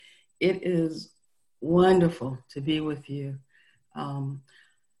It is wonderful to be with you.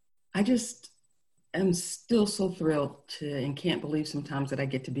 I just am still so thrilled and can't believe sometimes that I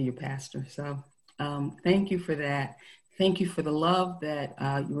get to be your pastor. So thank you for that. Thank you for the love that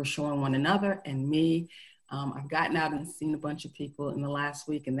you were showing one another and me. I've gotten out and seen a bunch of people in the last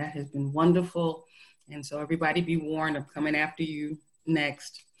week, and that has been wonderful. And so everybody be warned, I'm coming after you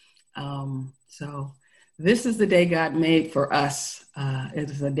next. So this is the day God made for us. It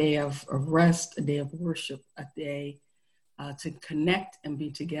is a day of rest, a day of worship, a day to connect and be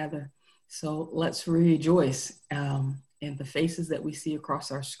together. So let's rejoice in the faces that we see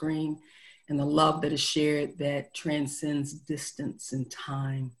across our screen and the love that is shared that transcends distance and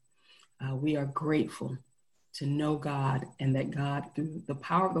time. We are grateful to know God, and that God, through the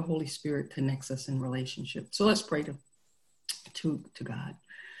power of the Holy Spirit, connects us in relationship. So let's pray to God.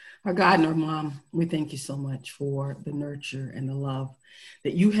 Our God and our Mom, we thank you so much for the nurture and the love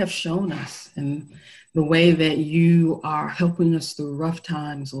that you have shown us, and the way that you are helping us through rough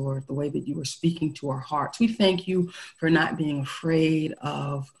times, Lord, the way that you are speaking to our hearts. We thank you for not being afraid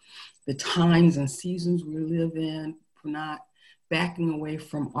of the times and seasons we live in, for not backing away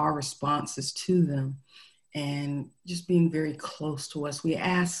from our responses to them, and just being very close to us. We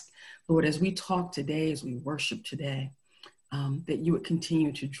ask, Lord, as we talk today, as we worship today, that you would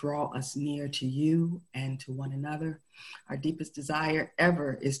continue to draw us near to you and to one another. Our deepest desire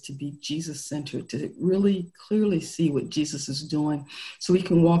ever is to be Jesus-centered, to really clearly see what Jesus is doing, so we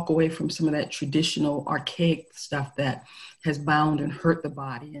can walk away from some of that traditional, archaic stuff that has bound and hurt the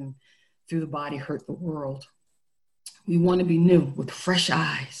body, and through the body hurt the world. We want to be new with fresh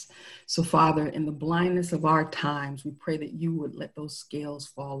eyes. So, Father, in the blindness of our times, we pray that you would let those scales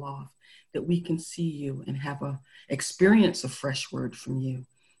fall off, that we can see you and have a experience a fresh word from you,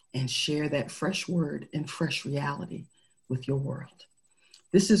 and share that fresh word and fresh reality with your world.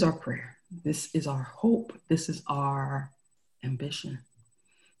 This is our prayer. This is our hope. This is our ambition.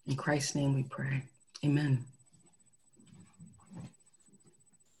 In Christ's name we pray. Amen.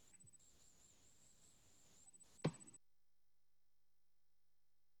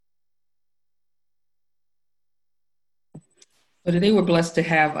 So today we're blessed to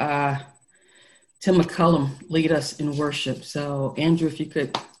have Tim McCollum lead us in worship. So Andrew, if you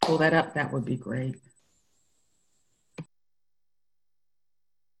could pull that up, that would be great.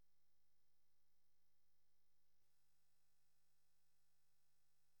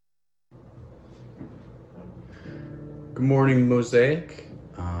 Good morning, Mosaic.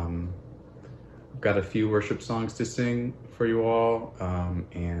 I've got a few worship songs to sing for you all,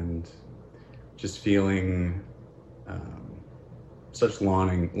 and just feeling such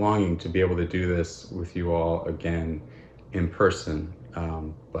longing to be able to do this with you all again in person.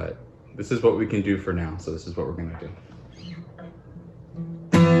 But this is what we can do for now, so this is what we're going to do.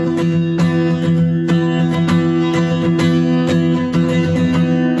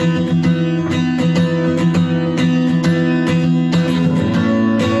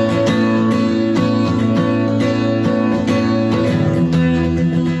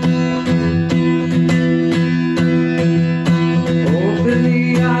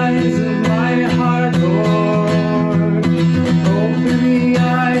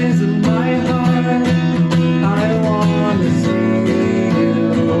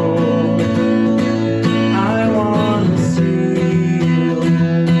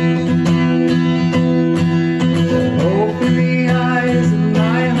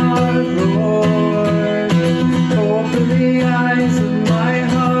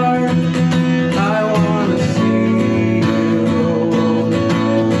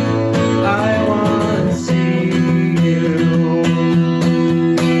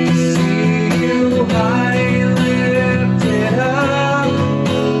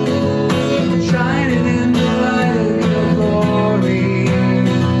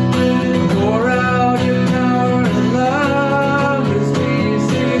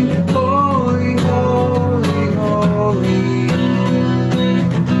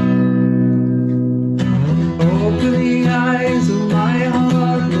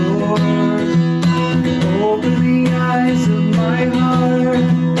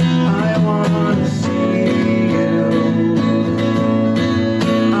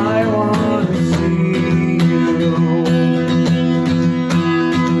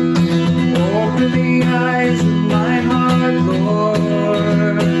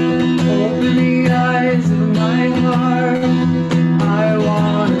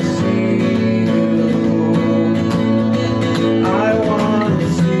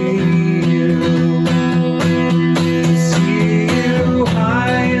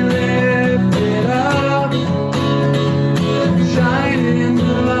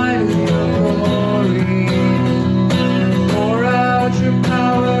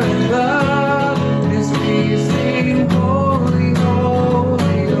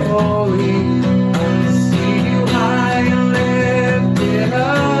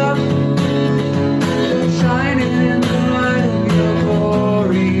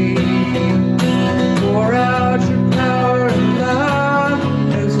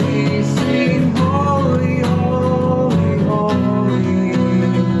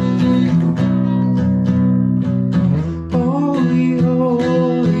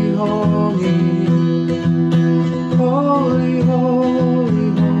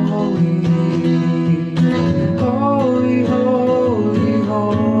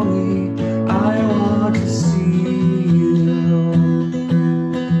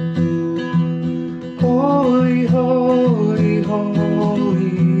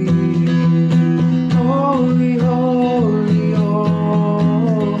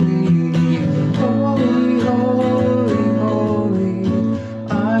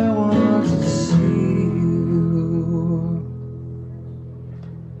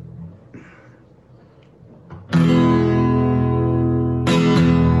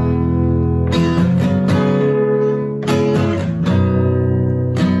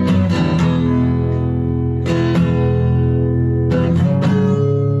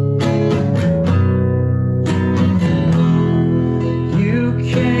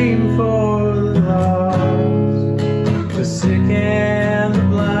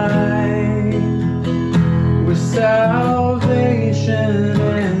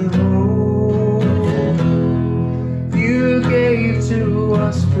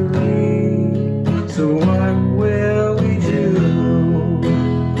 us free. So what will we do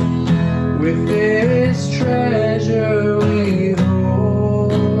with this treasure we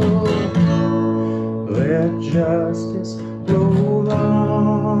hold? Let justice roll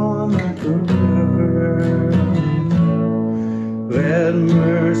on like a river. Let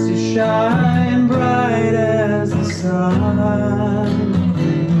mercy shine bright as the sun.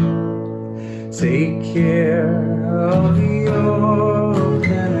 Take care of the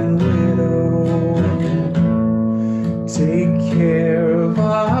orphan and widow. Take care of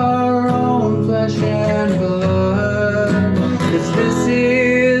our own flesh and blood. 'Cause this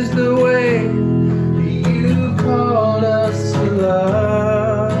is the way you called us to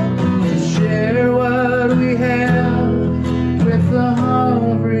love, to share what we have with the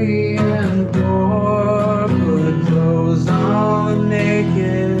hungry and poor. Put clothes on the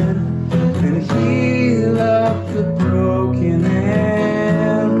naked and heal up the broken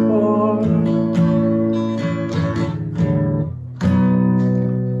and poor.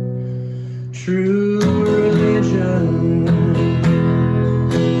 True religion.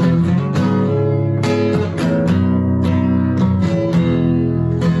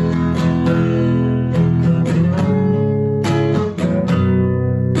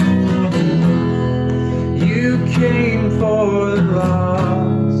 You came for the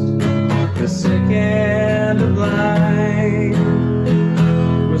lost, the sick and the blind,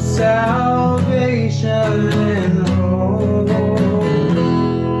 with salvation and hope.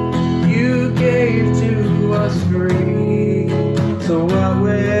 You gave to us free, so what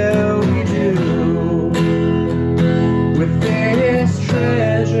will we do with this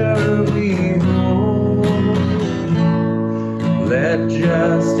treasure we hold? Let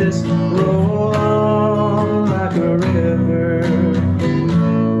justice roll on like a river.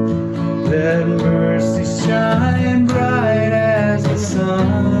 Let mercy shine bright as the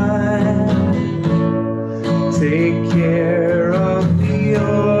sun. Take care of the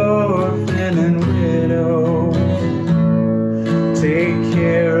orphan and widow. Take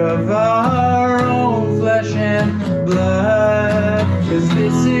care of our own flesh and blood. 'Cause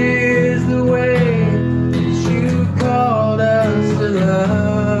this is the way that you called us to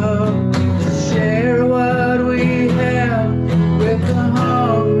love, to share what we have with the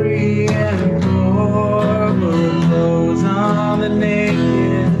hungry and poor. Put clothes on the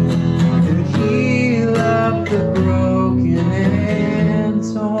naked and heal up the broken and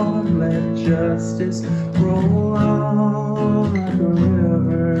torn. Let justice roll on like a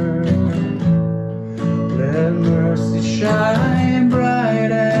river. Let mercy shine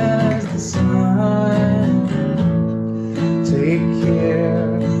bright as the sun. Take care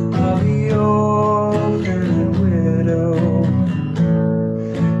of the orphan and widow.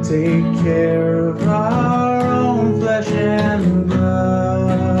 Take care of our own flesh and blood.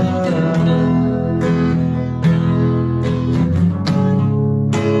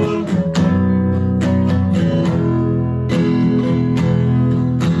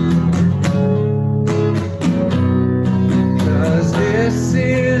 This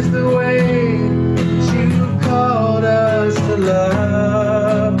is the way you called us to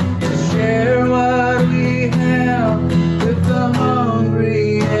love, to share what we have with the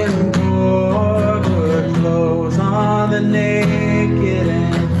hungry and poor. Put clothes on the naked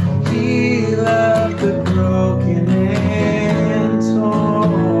and heal up the broken and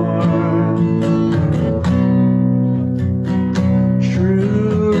torn.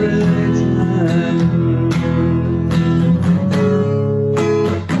 True religion.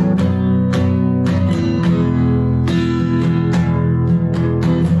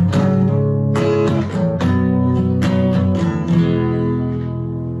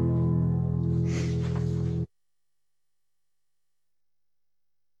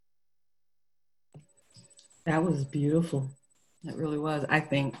 That was beautiful. It really was. I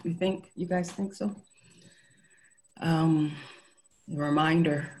think. You guys think so? A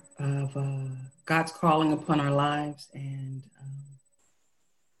reminder of God's calling upon our lives, and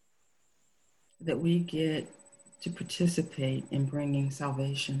that we get to participate in bringing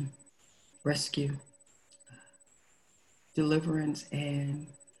salvation, rescue, deliverance, and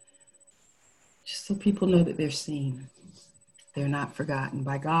just so people know that they're seen. They're not forgotten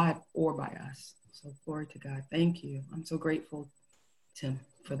by God or by us. So glory to God. Thank you. I'm so grateful, Tim,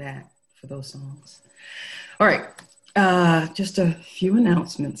 for that, for those songs. All right. Just a few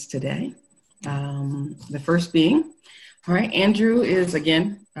announcements today. The first being, all right, Andrew is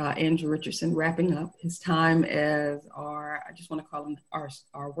again, Andrew Richardson, wrapping up his time as our, I just want to call him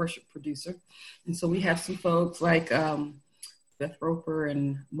our worship producer. And so we have some folks like Beth Roper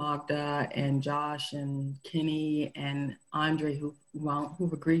and Magda and Josh and Kenny and Andre who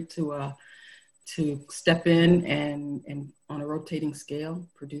who've agreed to step in and on a rotating scale,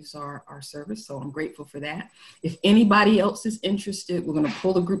 produce our service. So I'm grateful for that. If anybody else is interested, we're going to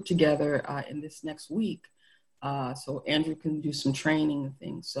pull the group together in this next week. So Andrew can do some training and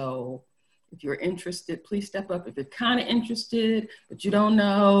things. So if you're interested, please step up. If you're kind of interested, but you don't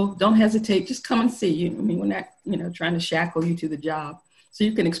know, don't hesitate. Just come and see. I mean, we're not, trying to shackle you to the job. So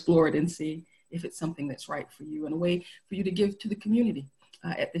you can explore it and see if it's something that's right for you and a way for you to give to the community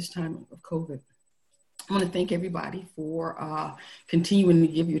at this time of COVID. I want to thank everybody for continuing to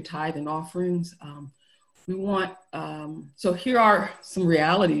give your tithe and offerings. So here are some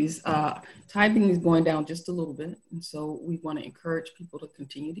realities. Tithing is going down just a little bit. And so we want to encourage people to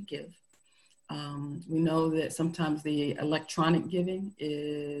continue to give. We know that sometimes the electronic giving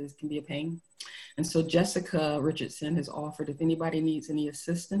can be a pain. And so Jessica Richardson has offered, if anybody needs any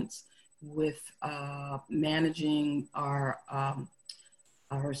assistance with managing our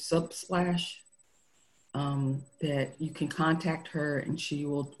Subsplash, that you can contact her and she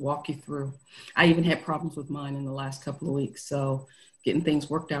will walk you through. I even had problems with mine in the last couple of weeks. So getting things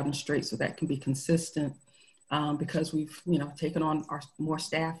worked out and straight so that can be consistent, because we've, taken on more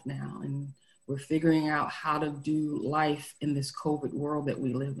staff now, and we're figuring out how to do life in this COVID world that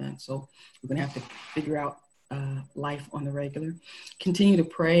we live in. So we're going to have to figure out life on the regular. Continue to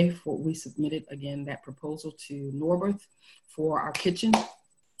pray for, we submitted again that proposal to Norberth for our kitchen.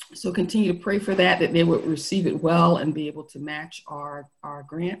 So continue to pray for that they would receive it well and be able to match our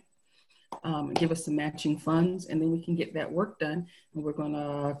grant, and give us some matching funds, and then we can get that work done. And we're going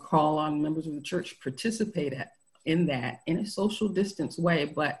to call on members of the church to participate in that in a social distance way,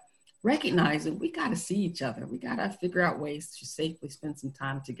 but recognizing we got to see each other. We got to figure out ways to safely spend some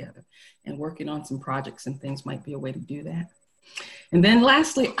time together, and working on some projects and things might be a way to do that. And then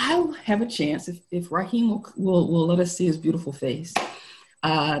lastly, I'll have a chance, if Raheem will let us see his beautiful face,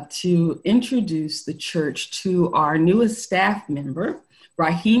 to introduce the church to our newest staff member,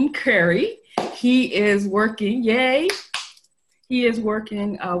 Raheem Curry. He is working, He is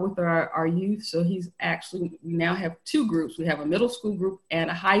working with our youth. So we now have two groups. We have a middle school group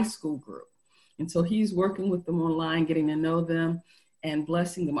and a high school group. And so he's working with them online, getting to know them and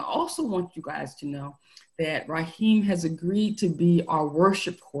blessing them. I also want you guys to know that Raheem has agreed to be our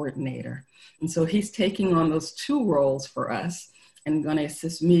worship coordinator. And so he's taking on those two roles for us, and going to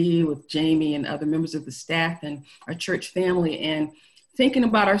assist me with Jamie and other members of the staff and our church family, and thinking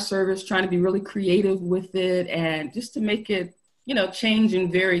about our service, trying to be really creative with it, and just to make it, change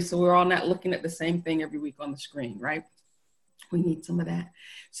and vary, so we're all not looking at the same thing every week on the screen, right? We need some of that.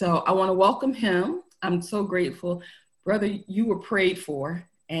 So I want to welcome him. I'm so grateful. Brother, you were prayed for,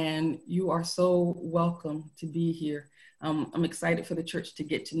 and you are so welcome to be here. I'm excited for the church to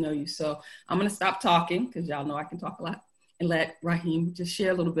get to know you. So I'm going to stop talking, because y'all know I can talk a lot, and let Raheem just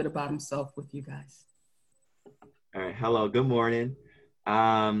share a little bit about himself with you guys. All right. Hello. Good morning.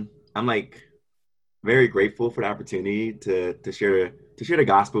 I'm very grateful for the opportunity to share the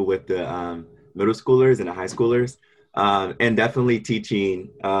gospel with the middle schoolers and the high schoolers, and definitely teaching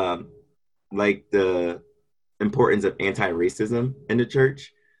the importance of anti-racism in the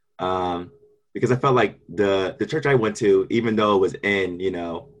church, because I felt like the church I went to, even though it was in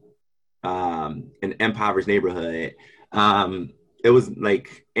an impoverished neighborhood, it was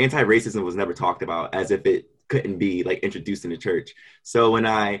like anti-racism was never talked about, as if it couldn't be introduced in the church. So when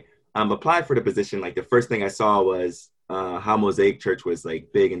I applied for the position, the first thing I saw was how Mosaic Church was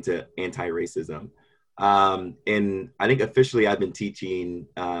big into anti-racism. And I think officially I've been teaching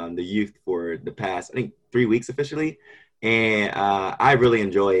the youth for the past, 3 weeks officially. And I really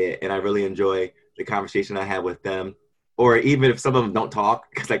enjoy it. And I really enjoy the conversation I have with them, or even if some of them don't talk,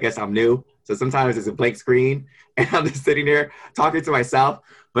 because I guess I'm new. So sometimes it's a blank screen and I'm just sitting there talking to myself,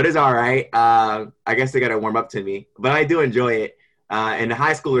 but it's all right. I guess they got to warm up to me, but I do enjoy it. And the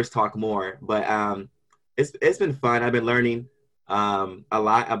high schoolers talk more, but it's been fun. I've been learning a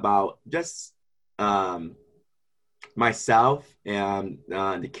lot about just myself and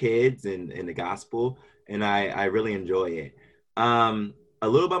the kids and the gospel, and I really enjoy it. A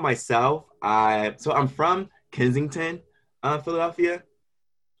little about myself. So I'm from Kensington, Philadelphia,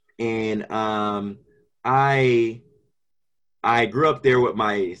 and I grew up there with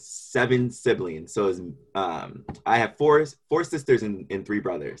my 7 siblings. So I have four sisters and 3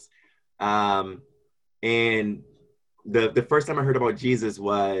 brothers. And the first time I heard about Jesus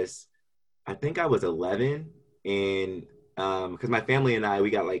was, I think I was 11, and because my family and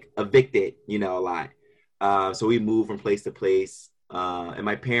we got evicted, a lot. So we moved from place to place. And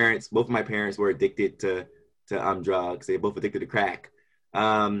both of my parents were addicted to drugs. They both addicted to crack.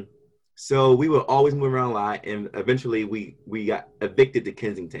 So we would always move around a lot, and eventually we got evicted to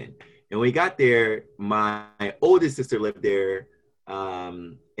Kensington. And when we got there, my oldest sister lived there,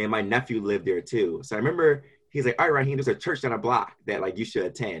 and my nephew lived there too. So I remember he's like, "All right, Raheem, there's a church down a block that like you should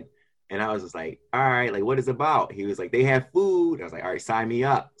attend." And I was just like, "All right, like what is it about?" He was like, "They have food." I was like, "All right, sign me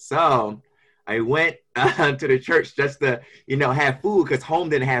up." So I went to the church just to have food because home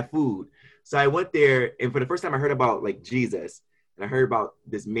didn't have food. So I went there, and for the first time I heard about like Jesus. And I heard about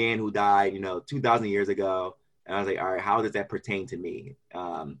this man who died, 2,000 years ago. And I was like, all right, how does that pertain to me?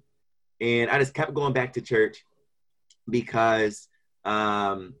 And I just kept going back to church because,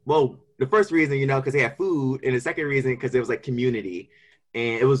 well, the first reason, because they had food, and the second reason because it was like community,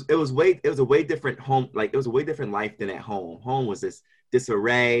 and it was a way different home, like it was a way different life than at home. Home was this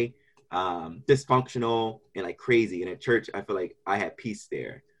disarray, dysfunctional, and like crazy. And at church, I feel like I had peace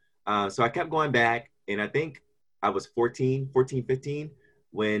there. So I kept going back, and I think I was 14, 15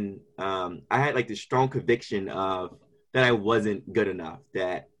 when I had like this strong conviction of that I wasn't good enough,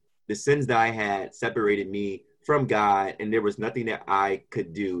 that the sins that I had separated me from God, and there was nothing that I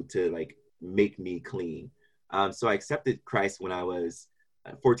could do to like make me clean. So I accepted Christ when I was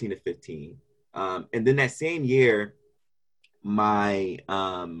 14 to 15. And then that same year, my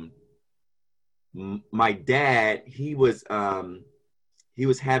my dad, he was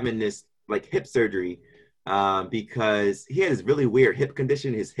having this like hip surgery because he had this really weird hip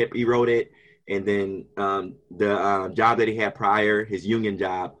condition. His hip eroded, and then the job that he had prior, his union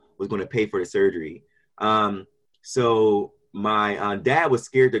job, was going to pay for the surgery. So my dad was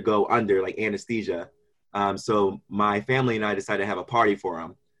scared to go under like anesthesia. So my family and I decided to have a party for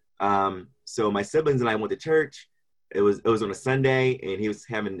him. So my siblings and I went to church. It was on a Sunday, and he was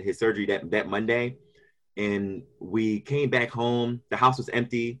having his surgery that Monday. And we came back home. The house was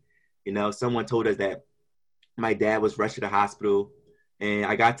empty. Someone told us that my dad was rushed to the hospital, and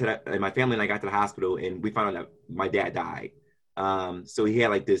my family and I got to the hospital, and we found out that my dad died. So he had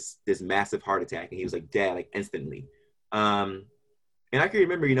like this massive heart attack, and he was like dead like instantly. And I can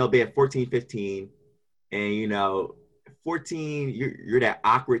remember, being 14, 15, and 14, you're that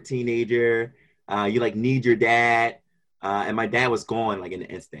awkward teenager. You like need your dad, and my dad was gone like in an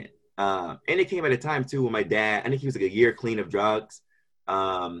instant. And it came at a time too when my dad, I think he was like a year clean of drugs,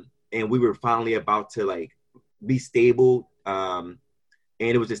 and we were finally about to like be stable, and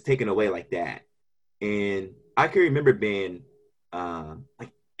it was just taken away like that. And I can remember being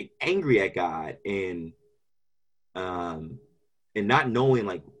like angry at God, and not knowing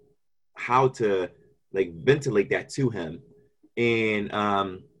like how to like ventilate that to him. And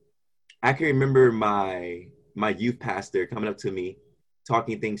I can remember my youth pastor coming up to me,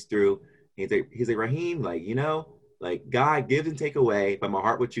 talking things through. He's like, Raheem, like, like God gives and take away, but my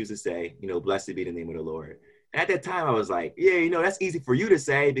heart would choose to say, blessed be the name of the Lord. And at that time I was like, yeah, that's easy for you to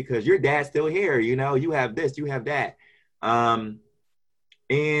say because your dad's still here, you have this, you have that. And,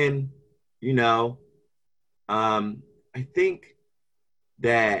 I think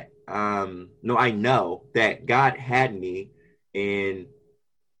that, no, I know that God had me, and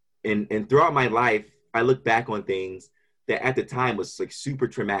throughout my life, I look back on things that at the time was like super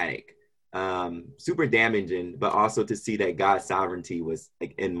traumatic, super damaging, but also to see that God's sovereignty was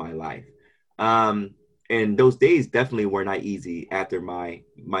like in my life. And those days definitely were not easy after my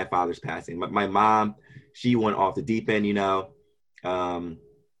father's passing. My mom, she went off the deep end,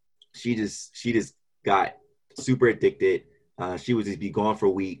 she just got super addicted. She would just be gone for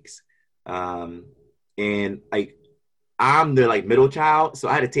weeks. And like, I'm the like middle child, so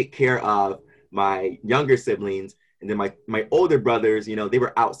I had to take care of my younger siblings, and then my older brothers, they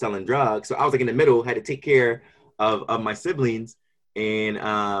were out selling drugs, so I was like in the middle, had to take care of my siblings, and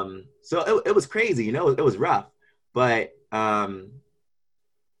so it was crazy, it was rough, but I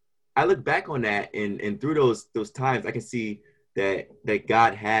look back on that, and through those times, I can see that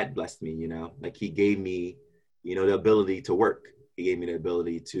God had blessed me, like He gave me, the ability to work, He gave me the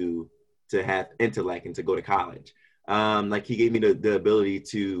ability to have intellect and to go to college. Like He gave me the ability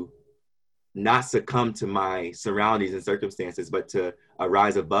to not succumb to my surroundings and circumstances, but to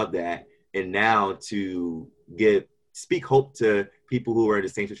rise above that. And now to speak hope to people who are in the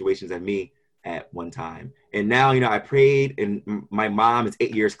same situations as me at one time. And now, I prayed, and my mom is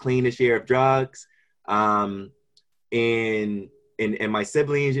 8 years clean this year of drugs. And my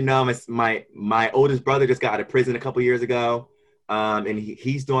siblings, my oldest brother just got out of prison a couple years ago. And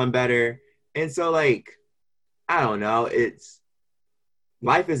he's doing better. And so like, I don't know,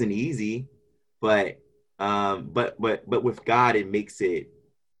 life isn't easy, but with God, it makes it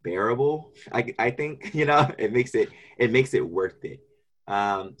bearable. I think, it makes it worth it.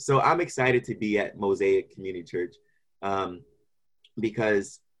 So I'm excited to be at Mosaic Community Church,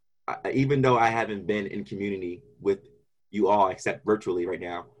 because even though I haven't been in community with you all except virtually right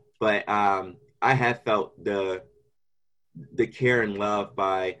now, but I have felt the care and love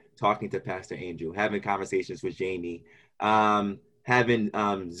by talking to Pastor Angel, having conversations with Jamie, having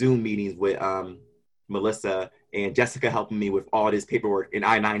Zoom meetings with Melissa and Jessica helping me with all this paperwork and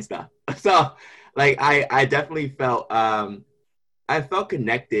I-9 stuff. So like I definitely felt I felt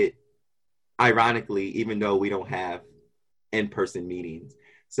connected, ironically, even though we don't have in-person meetings.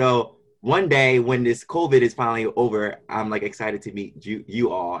 So one day when this COVID is finally over, I'm like excited to meet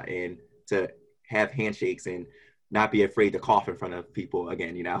you all and to have handshakes and not be afraid to cough in front of people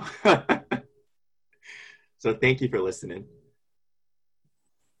again, you know? So thank you for listening.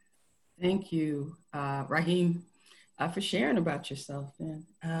 Thank you, Raheem, for sharing about yourself. And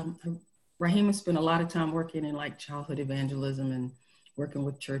Raheem has spent a lot of time working in like childhood evangelism and working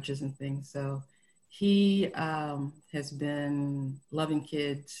with churches and things. So he has been loving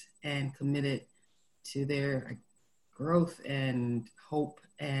kids and committed to their growth and hope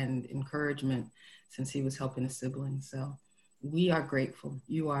and encouragement since he was helping a sibling. So we are grateful.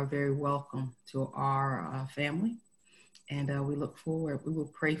 You are very welcome to our family. And we look forward, we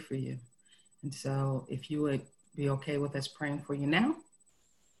will pray for you. And so if you would be okay with us praying for you now.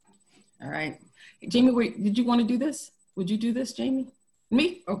 All right. Jamie, wait, did you want to do this? Would you do this, Jamie?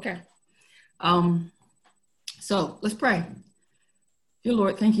 Me? Okay. So let's pray. Dear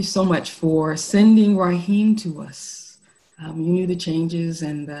Lord, thank you so much for sending Raheem to us. You knew the changes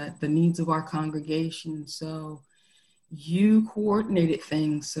and the needs of our congregation. So you coordinated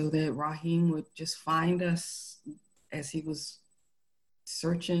things so that Raheem would just find us as he was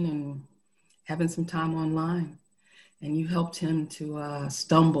searching and having some time online. And you helped him to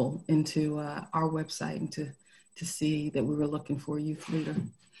stumble into our website and to see that we were looking for a youth leader.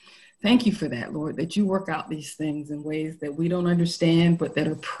 Thank you for that, Lord, that you work out these things in ways that we don't understand, but that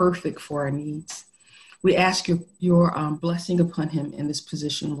are perfect for our needs. We ask your blessing upon him in this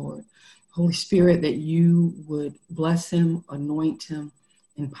position, Lord. Holy Spirit, that you would bless him, anoint him,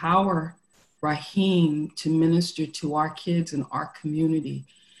 empower Raheem to minister to our kids and our community.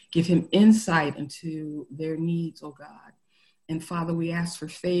 Give him insight into their needs, oh God. And Father, we ask for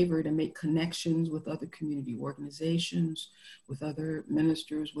favor to make connections with other community organizations, with other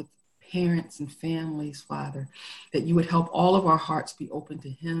ministers, with parents and families, Father, that you would help all of our hearts be open to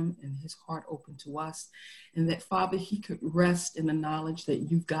him and his heart open to us. And that, Father, he could rest in the knowledge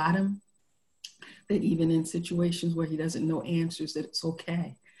that you've got him, that even in situations where he doesn't know answers, that it's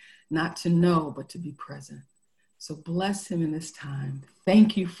okay not to know, but to be present. So bless him in this time.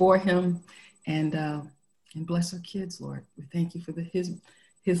 Thank you for him, and bless our kids, Lord. We thank you for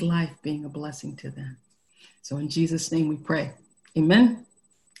his life being a blessing to them. So in Jesus' name we pray. Amen.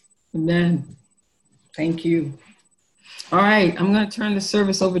 Amen. Thank you. All right, I'm going to turn the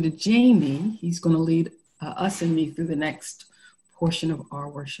service over to Jamie. He's going to lead us and me through the next portion of our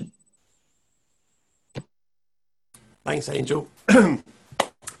worship. Thanks, Angel.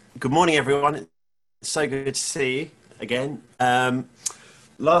 Good morning, everyone. It's so good to see you again.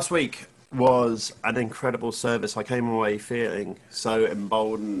 Last week was an incredible service. I came away feeling so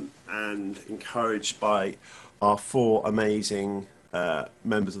emboldened and encouraged by our 4 amazing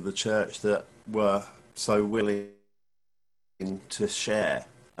members of the church that were so willing to share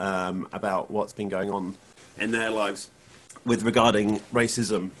about what's been going on in their lives with regarding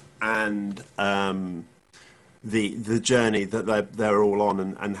racism and the journey that they're all on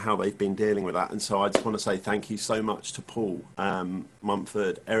and how they've been dealing with that. And so I just want to say thank you so much to Paul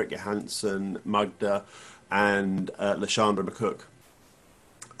Mumford, Eric Johansson, Magda, and Lashandra McCook,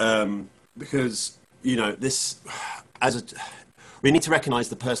 because you know this we need to recognise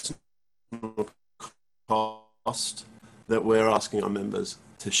the personal cost that we're asking our members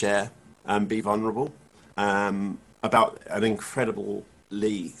to share and be vulnerable about an incredibly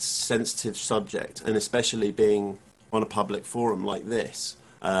sensitive subject, and especially being on a public forum like this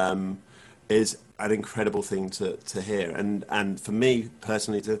is an incredible thing to hear. And for me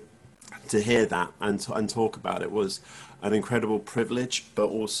personally, to hear that and talk about it was an incredible privilege, but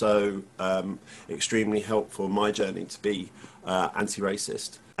also extremely helpful in my journey to be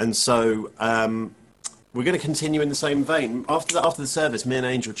anti-racist. And so we're going to continue in the same vein. After the service, me and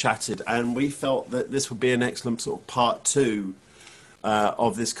Angel chatted, and we felt that this would be an excellent sort of part 2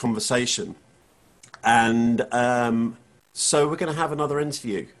 of this conversation. And so we're going to have another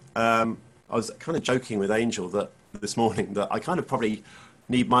interview. I was kind of joking with Angel that this morning that I kind of probably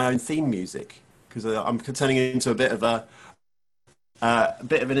need my own theme music, because I'm turning into a bit of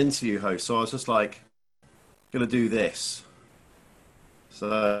an interview host. So I was just like, going to do this.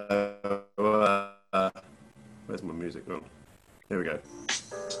 So where's my music gone? Here we go.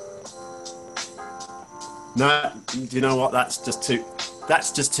 No, do you know what? That's just too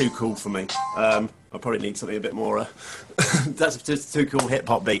cool for me. I probably need something a bit more. That's just too cool hip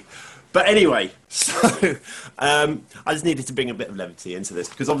hop beat. But anyway, so I just needed to bring a bit of levity into this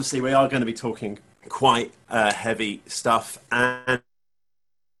because obviously we are going to be talking quite heavy stuff, and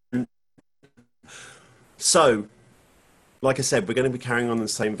so, like I said, we're going to be carrying on the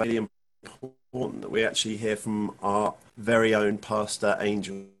same vein. Really important that we actually hear from our very own Pastor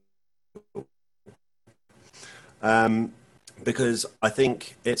Angel. Because I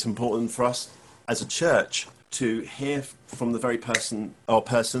think it's important for us as a church to hear from the very person or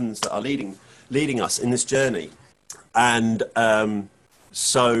persons that are leading us in this journey. And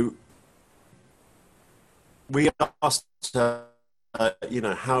so we asked, how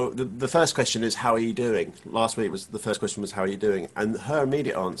the first question is, how are you doing? Last week the first question was, how are you doing? And her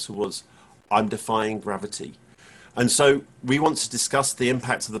immediate answer was, I'm defying gravity. And so we want to discuss the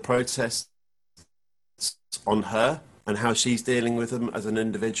impact of the protests on her and how she's dealing with them as an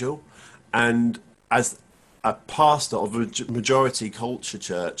individual and as a pastor of a majority culture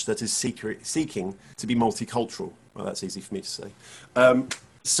church that is seeking to be multicultural. Well, that's easy for me to say.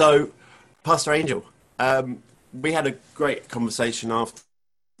 So, Pastor Angel, we had a great conversation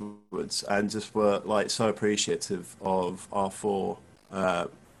afterwards and just were so appreciative of our four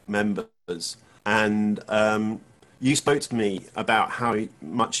members. And you spoke to me about how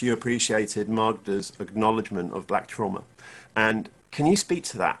much you appreciated Magda's acknowledgement of Black trauma. And can you speak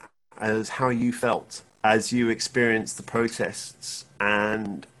to that as how you felt as you experienced the protests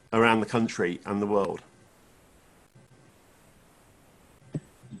and around the country and the world?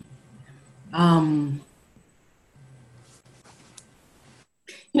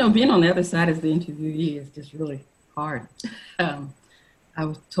 Being on the other side as the interviewee is just really hard. I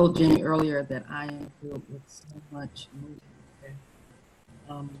was told Jamie earlier that I am filled with so much movement.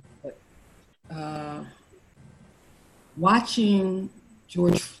 But watching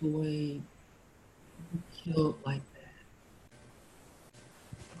George Floyd be killed like that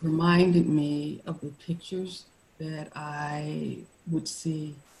reminded me of the pictures that I would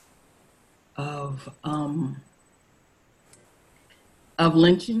see of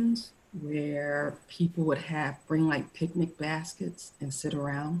lynchings, where people would bring picnic baskets and sit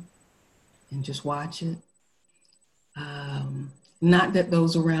around and just watch it. Not that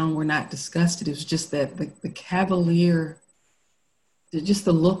those around were not disgusted, it was just that the cavalier, just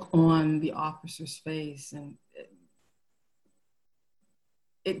the look on the officer's face, and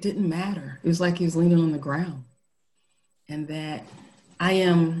it didn't matter. It was like he was leaning on the ground. And that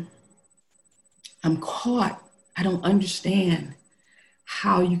I'm caught. I don't understand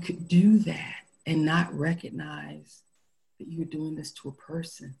how you could do that and not recognize that you're doing this to a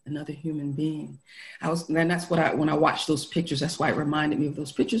person, another human being. And that's what when I watched those pictures, that's why it reminded me of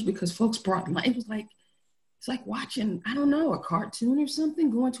those pictures, because folks it's like watching, I don't know, a cartoon or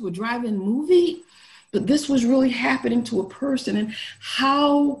something, going to a drive-in movie, but this was really happening to a person, and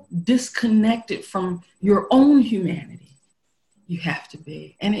how disconnected from your own humanity you have to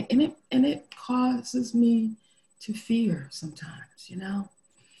be. And it causes me to fear sometimes,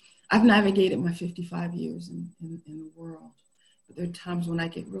 I've navigated my 55 years in the world, but there are times when I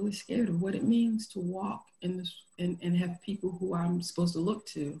get really scared of what it means to walk in this and have people who I'm supposed to look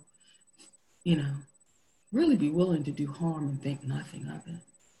to, really be willing to do harm and think nothing of it.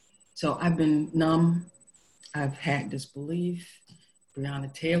 So I've been numb. I've had disbelief.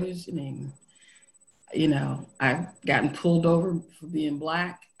 Breonna Taylor's, I've gotten pulled over for being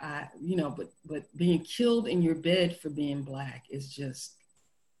Black. But being killed in your bed for being Black is just,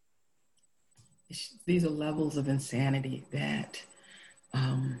 these are levels of insanity that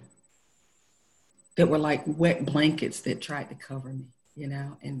were like wet blankets that tried to cover me,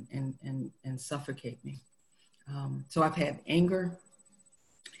 and suffocate me. So I've had anger,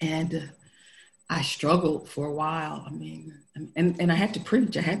 and I struggled for a while. And I had to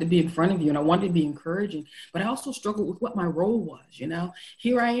preach. I had to be in front of you, and I wanted to be encouraging, but I also struggled with what my role was.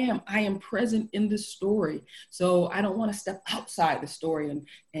 Here I am present in this story. So I don't want to step outside the story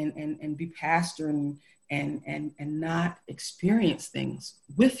and be pastor and not experience things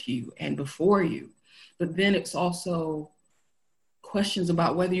with you and before you. But then it's also questions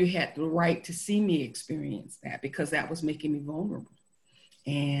about whether you had the right to see me experience that, because that was making me vulnerable.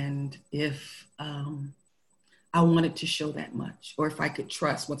 And if I wanted to show that much, or if I could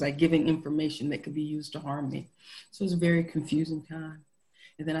trust, was I giving information that could be used to harm me? So it was a very confusing time.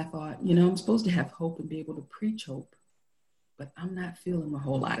 And then I thought, I'm supposed to have hope and be able to preach hope, but I'm not feeling a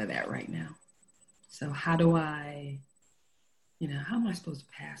whole lot of that right now. So how do I, how am I supposed to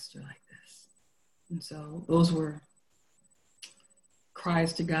pastor like this? And so those were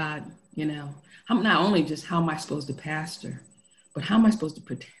cries to God, I'm not only just how am I supposed to pastor, but how am I supposed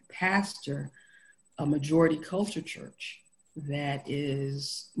to pastor a majority culture church that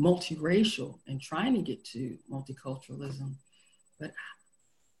is multiracial and trying to get to multiculturalism. But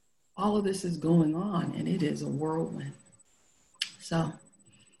all of this is going on, and it is a whirlwind. So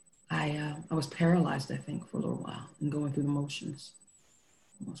I was paralyzed, I think, for a little while and going through the motions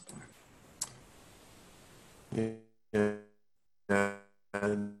for the most part. Yeah.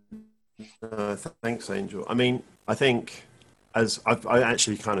 Thanks, Angel. I mean, I think, as I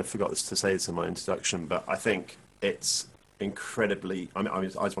actually kind of forgot to say this in my introduction, but I think it's incredibly, I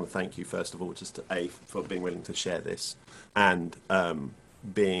just want to thank you, first of all, just for being willing to share this and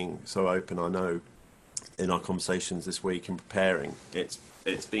being so open. I know in our conversations this week and preparing, it's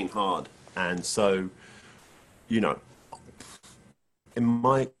been hard. And so, in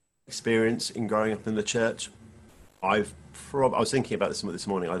my experience in growing up in the church, I was thinking about this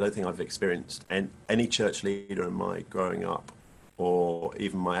morning. I don't think I've experienced any church leader in my growing up or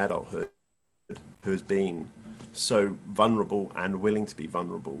even my adulthood who has been so vulnerable and willing to be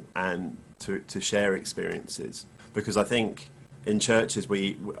vulnerable and to share experiences. Because I think in churches,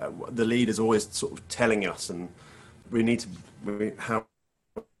 the leader's always sort of telling us and how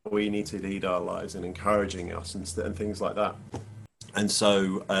we need to lead our lives and encouraging us and things like that. And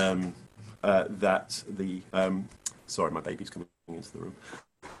so sorry, my baby's coming into the room.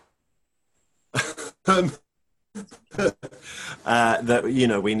 That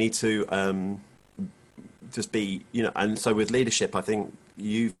we need to just be, and so with leadership, I think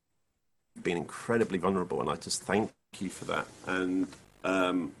you've been incredibly vulnerable, and I just thank you for that. And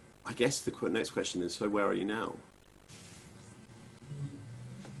I guess the next question is, so where are you now?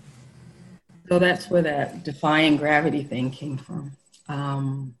 So that's where that defying gravity thing came from.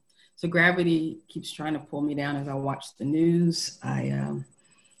 So gravity keeps trying to pull me down as I watch the news. I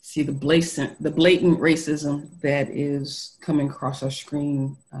see the blatant racism that is coming across our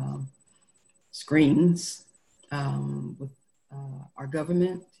screens with our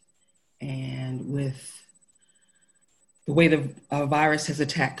government and with the way the virus has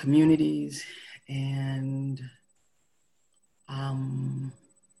attacked communities and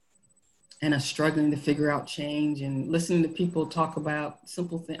us struggling to figure out change and listening to people talk about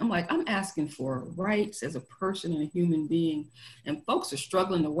simple things. I'm asking for rights as a person and a human being, and folks are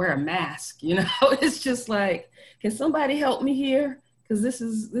struggling to wear a mask. It's just like, can somebody help me here? Because this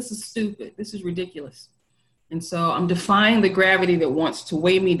is stupid. This is ridiculous. And so I'm defying the gravity that wants to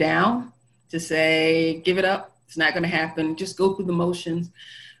weigh me down, to say, give it up. It's not going to happen. Just go through the motions.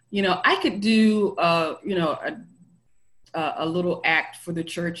 I could do, a little act for the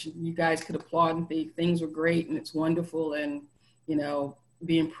church. You guys could applaud and think things are great and it's wonderful, and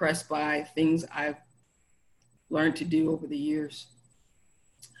be impressed by things I've learned to do over the years,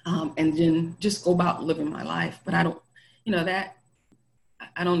 and then just go about living my life. But I don't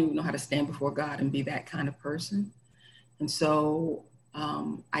even know how to stand before God and be that kind of person. And so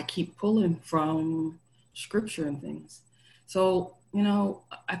I keep pulling from scripture and things. So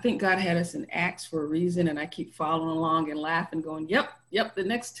I think God had us in Acts for a reason, and I keep following along and laughing, going, yep, the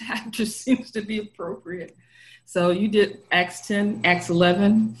next chapter seems to be appropriate. So you did Acts 10, Acts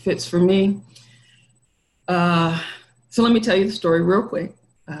 11 fits for me. So let me tell you the story real quick,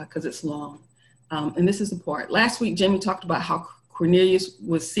 because it's long. And this is the part. Last week, Jamie talked about how Cornelius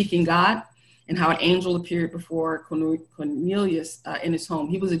was seeking God and how an angel appeared before Cornelius in his home.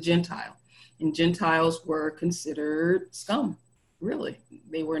 He was a Gentile, and Gentiles were considered scum. Really,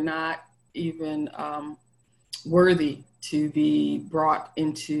 they were not even worthy to be brought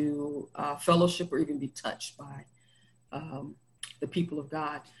into fellowship or even be touched by the people of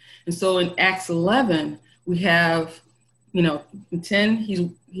God. And so in Acts 11, we have, in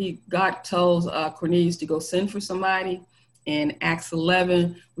 10, God tells Cornelius to go send for somebody. In Acts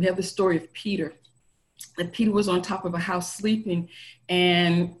 11, we have the story of Peter. That Peter was on top of a house sleeping,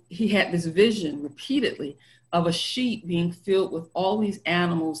 and he had this vision repeatedly of a sheet being filled with all these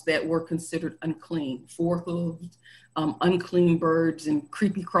animals that were considered unclean, four-hooved, unclean birds and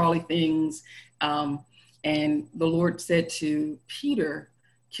creepy crawly things. And the Lord said to Peter,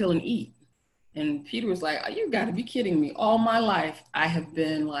 kill and eat. And Peter was like, oh, you gotta be kidding me. All my life, I have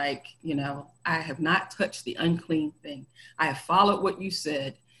been like, I have not touched the unclean thing. I have followed what you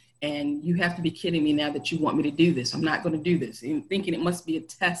said, and you have to be kidding me now that you want me to do this. I'm not gonna do this. And thinking it must be a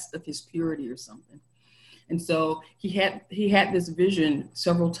test of his purity or something. And so he had this vision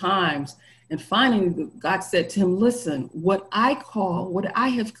several times. And finally, God said to him, listen, what I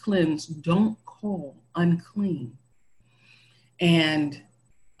have cleansed, don't call unclean. And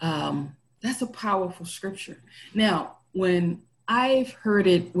that's a powerful scripture. Now, when I've heard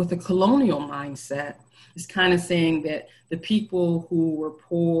it with a colonial mindset. It's kind of saying that the people who were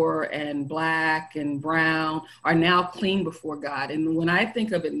poor and black and brown are now clean before God. And when I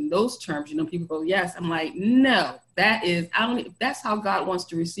think of it in those terms, you know, people go, yes. I'm like, no, if that's how God wants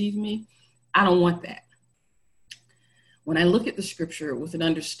to receive me, I don't want that. When I look at the scripture with an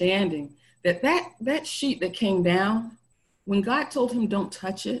understanding that sheet that came down, when God told him don't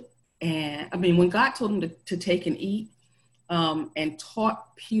touch it, when God told him to take and eat, and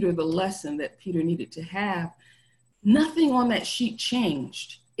taught Peter the lesson that Peter needed to have, nothing on that sheet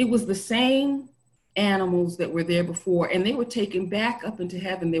changed. It was the same animals that were there before, and they were taken back up into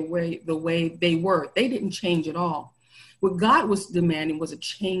heaven the way they were. They didn't change at all. What God was demanding was a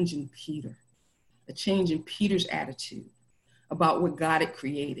change in Peter, a change in Peter's attitude about what God had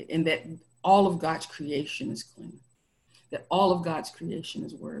created, and that all of God's creation is clean, that all of God's creation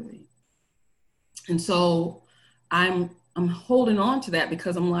is worthy. And so I'm holding on to that,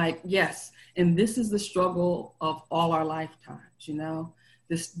 because I'm like, yes, and this is the struggle of all our lifetimes, you know,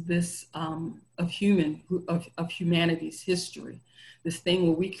 this of humanity's history, this thing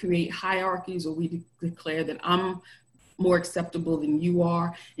where we create hierarchies, or we declare that I'm more acceptable than you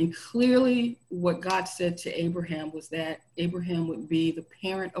are. And clearly what God said to Abraham was that Abraham would be the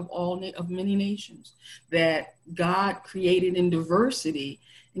parent of of many nations, that God created in diversity,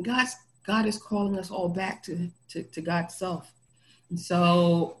 and God is calling us all back to God's self. And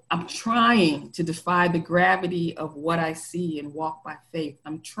so I'm trying to defy the gravity of what I see and walk by faith.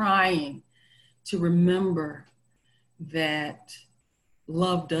 I'm trying to remember that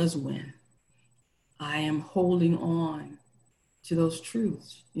love does win. I am holding on to those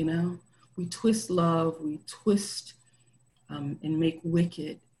truths, you know. We twist love, we twist and make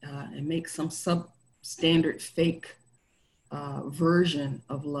wicked and make some substandard fake version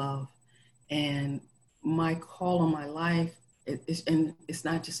of love. And my call on my life and it's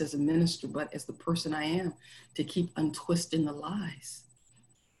not just as a minister, but as the person I am, to keep untwisting the lies,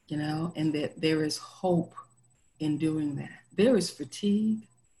 you know, and that there is hope in doing that. There is fatigue.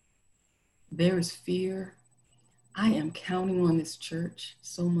 There is fear. I am counting on this church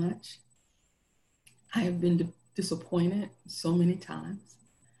so much. I have been disappointed so many times.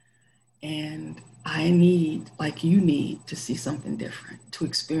 And I need, like you need, to see something different, to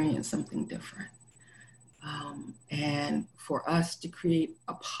experience something different. And for us to create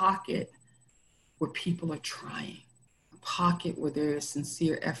a pocket where people are trying, a pocket where there is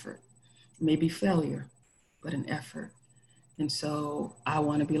sincere effort, maybe failure, but an effort. And so I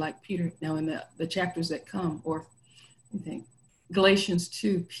want to be like Peter. Now in the chapters that come, or I think Galatians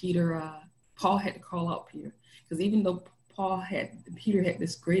 2, Paul had to call out Peter, because even though Peter had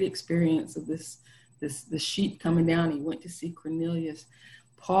this great experience of the sheep coming down, he went to see Cornelius.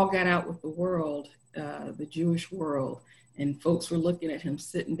 Paul got out with the world, the Jewish world, and folks were looking at him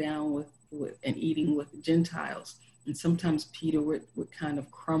sitting down with and eating with Gentiles. And sometimes Peter would kind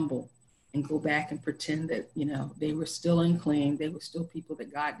of crumble and go back and pretend that, you know, they were still unclean. They were still people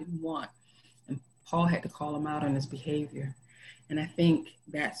that God didn't want. And Paul had to call him out on his behavior. And I think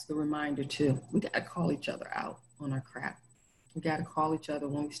that's the reminder too. We got to call each other out on our crap. We got to call each other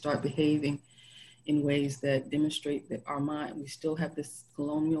when we start behaving in ways that demonstrate that we still have this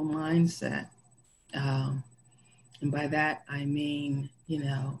colonial mindset. And by that, I mean, you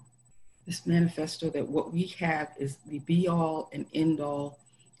know, this manifesto that what we have is the be all and end all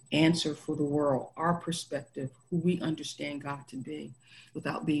answer for the world, our perspective, who we understand God to be,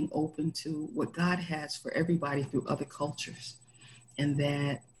 without being open to what God has for everybody through other cultures. And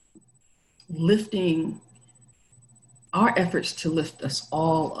that lifting our efforts to lift us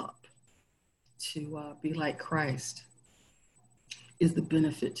all up, to be like Christ, is the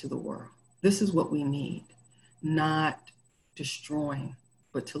benefit to the world. This is what we need, not destroying,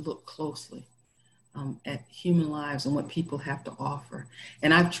 but to look closely at human lives and what people have to offer.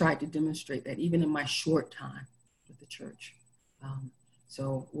 And I've tried to demonstrate that even in my short time with the church.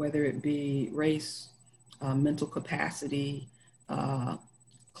 So whether it be race, mental capacity,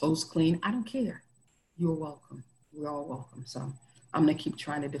 clothes clean, I don't care. You're welcome. We're all welcome. So I'm going to keep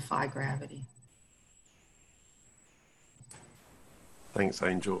trying to defy gravity. Thanks,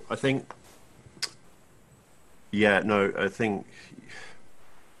 Angel. I think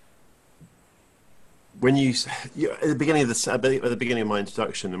when you at the beginning of my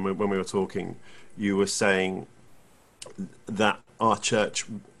introduction, and when we were talking, you were saying that our church,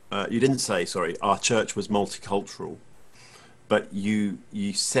 you didn't say, sorry, our church was multicultural, but you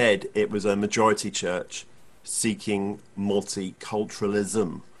said it was a majority church seeking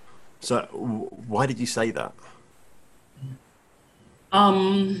multiculturalism. So why did you say that?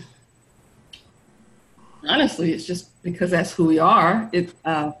 Honestly, it's just because that's who we are.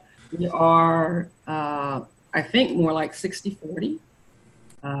 We are, I think, more like 60-40,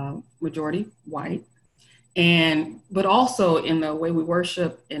 majority white. But also in the way we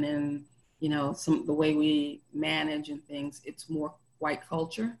worship and in, the way we manage and things, it's more white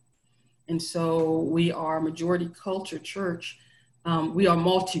culture. And so we are a majority culture church. We are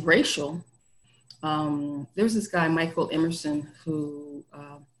multiracial. There's this guy, Michael Emerson, who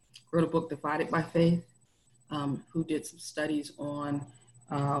wrote a book, Divided by Faith, who did some studies on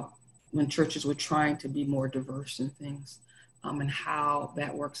when churches were trying to be more diverse and things, and how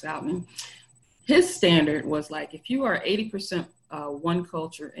that works out. And his standard was like, if you are 80% one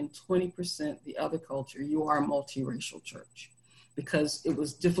culture and 20% the other culture, you are a multiracial church, because it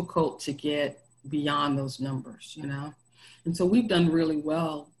was difficult to get beyond those numbers, And so we've done really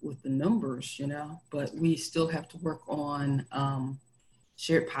well with the numbers, but we still have to work on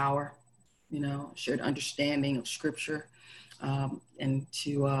shared power, shared understanding of scripture, and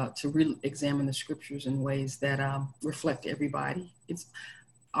to really examine the scriptures in ways that reflect everybody.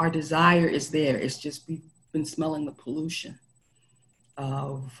 Our desire is there. It's just we've been smelling the pollution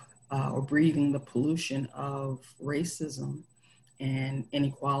of, or breathing the pollution of racism and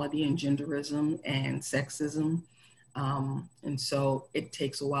inequality and genderism and sexism. And so it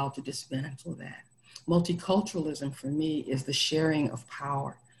takes a while to dismantle that. Multiculturalism for me is the sharing of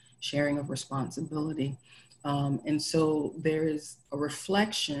power, sharing of responsibility. And so there is a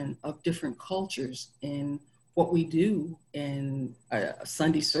reflection of different cultures in what we do in a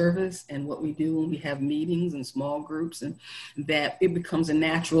Sunday service and what we do when we have meetings and small groups, and that it becomes a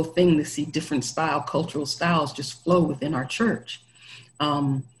natural thing to see different cultural styles just flow within our church.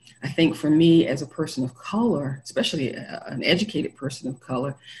 I think for me as a person of color, especially an educated person of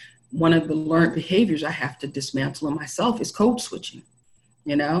color, one of the learned behaviors I have to dismantle in myself is code switching,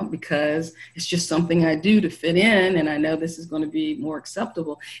 because it's just something I do to fit in, and I know this is going to be more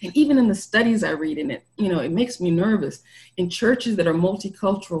acceptable. And even in the studies I read in it, it makes me nervous. In churches that are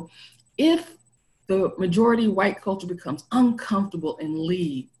multicultural, if the majority white culture becomes uncomfortable and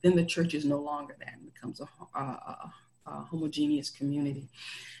leave, then the church is no longer that. It becomes a homogeneous community.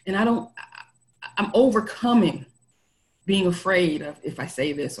 And I'm overcoming being afraid of if I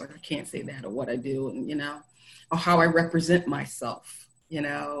say this or I can't say that, or what I do, and, or how I represent myself,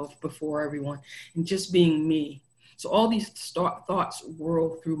 before everyone, and just being me. So all these thoughts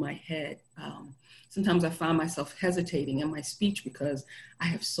whirl through my head. Sometimes I find myself hesitating in my speech because I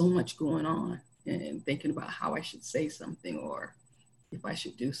have so much going on and thinking about how I should say something or if I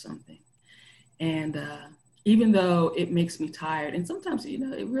should do something. And even though it makes me tired, and sometimes,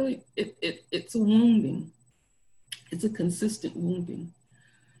 it really, it's a wounding. It's a consistent wounding.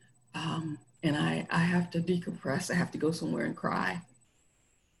 And I have to decompress. I have to go somewhere and cry.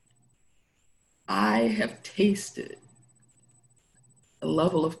 I have tasted a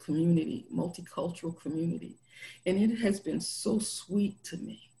level of community, multicultural community, and it has been so sweet to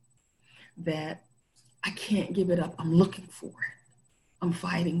me that I can't give it up. I'm looking for it. I'm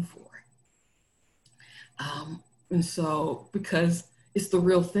fighting for it. And so, because it's the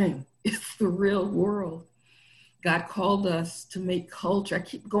real thing, it's the real world. God called us to make culture. I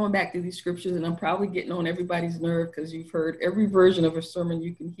keep going back to these scriptures, and I'm probably getting on everybody's nerve because you've heard every version of a sermon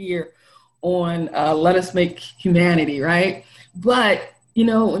you can hear on let us make humanity, right? But,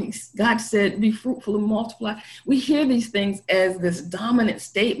 God said, be fruitful and multiply. We hear these things as this dominant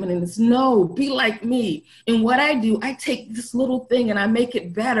statement, and it's no, be like me. And what I do, I take this little thing and I make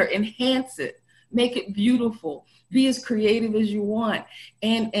it better, enhance it, make it beautiful, be as creative as you want.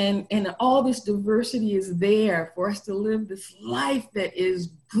 And all this diversity is there for us to live this life that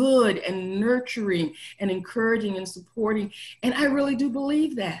is good and nurturing and encouraging and supporting. And I really do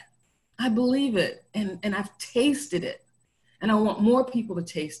believe that. I believe it, and I've tasted it, and I want more people to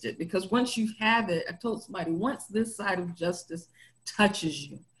taste it, because once you have it, I told somebody, once this side of justice touches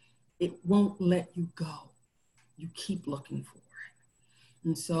you, it won't let you go. You keep looking for it.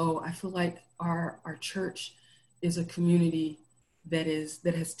 And so I feel like our church is a community that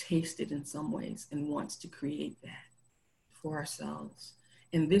has tasted in some ways and wants to create that for ourselves.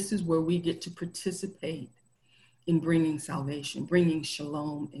 And this is where we get to participate in bringing salvation, bringing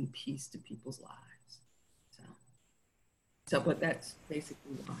shalom and peace to people's lives. But that's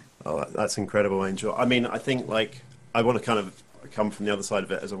basically why. Oh, that's incredible, Angel. I mean, I think I want to kind of come from the other side of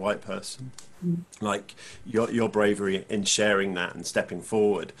it as a white person. Mm-hmm. Like your bravery in sharing that and stepping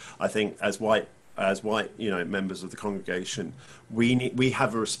forward. I think as white, members of the congregation, we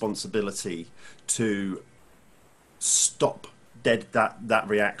have a responsibility to stop that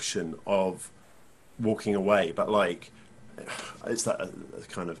reaction of walking away, but it's that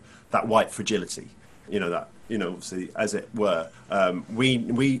kind of that white fragility, obviously, as it were,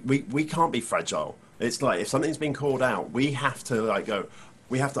 we can't be fragile. It's like if something's been called out, we have to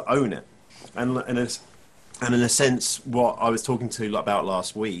we have to own it. And in a sense, what I was talking to about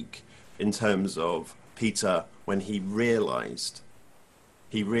last week, in terms of Peter, when he realised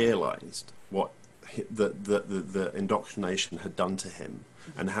what the indoctrination had done to him,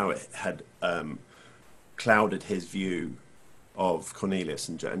 and how it had clouded his view of Cornelius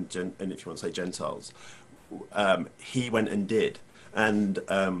and if you want to say Gentiles, he went and did. And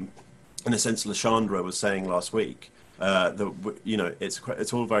in a sense, Lashandra was saying last week that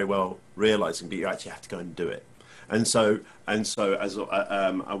it's all very well realizing, but you actually have to go and do it. And so as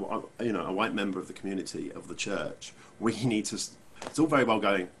a white member of the community of the church, we need to. It's all very well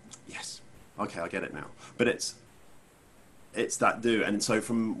going, yes, okay, I get it now, but it's that do. And so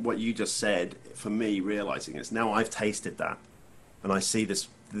from what you just said, for me, realizing it's now I've tasted that, and I see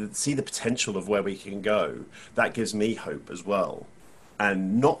the potential of where we can go. That gives me hope as well,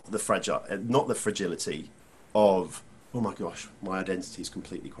 and not the fragility of, oh my gosh, my identity is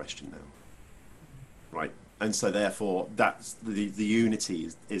completely questioned now, right? And so therefore, that's the unity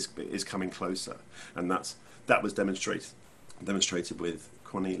is coming closer, and that was demonstrated with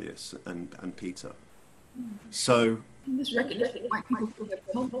Cornelius and Peter. So this recognition, white people feel that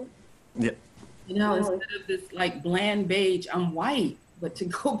hope. Yeah. Instead of this like bland beige, I'm white, but to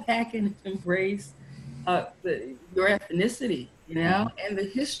go back and embrace your ethnicity, and the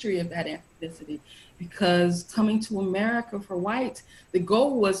history of that ethnicity, because coming to America for whites, the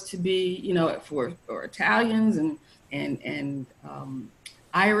goal was to be, for Italians and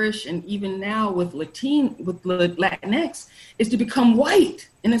Irish, and even now with Latinx, is to become white.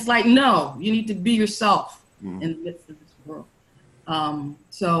 And it's like, no, you need to be yourself in the midst of this world.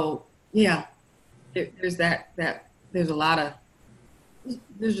 So yeah, there's there's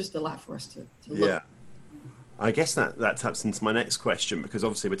just a lot for us to look. Yeah. I guess that taps into my next question, because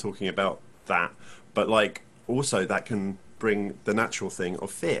obviously we're talking about that, but also that can bring the natural thing of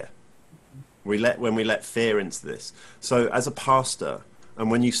fear. When we let fear into this. So as a pastor, and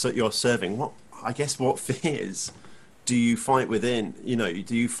when you're serving, what fears do you fight within?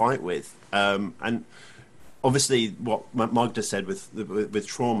 Do you fight with? And obviously, what Magda said with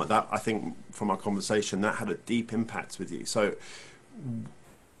trauma, that I think from our conversation, that had a deep impact with you. So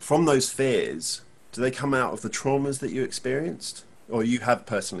from those fears, do they come out of the traumas that you experienced, or you have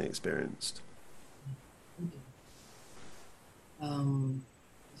personally experienced?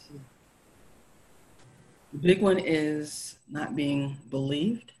 The big one is not being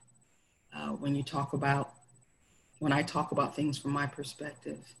believed. When I talk about things from my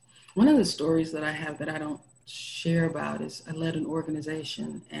perspective, one of the stories that I have that I don't share about is I led an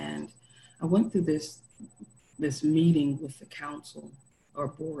organization, and I went through this meeting with the council or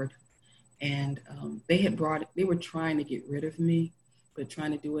board, and they were trying to get rid of me, but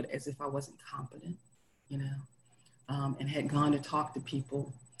trying to do it as if I wasn't competent, and had gone to talk to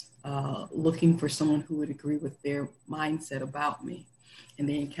people looking for someone who would agree with their mindset about me. And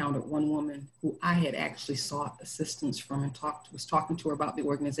they encountered one woman who I had actually sought assistance from and was talking to her about the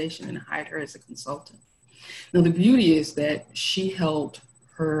organization, and hired her as a consultant. Now, the beauty is that she held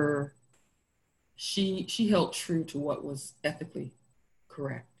true to what was ethically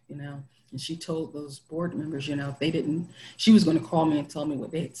correct, and she told those board members, if they didn't, she was going to call me and tell me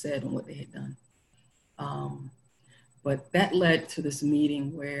what they had said and what they had done. But that led to this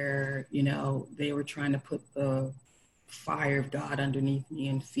meeting where, they were trying to put the fire of God underneath me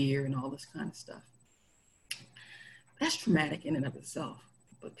and fear and all this kind of stuff. That's traumatic in and of itself.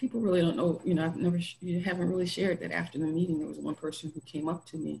 But people really don't know, haven't really shared that after the meeting, there was one person who came up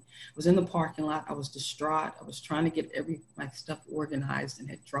to me, was in the parking lot. I was distraught. I was trying to get my stuff organized and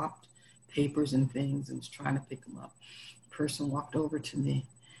had dropped papers and things and was trying to pick them up. The person walked over to me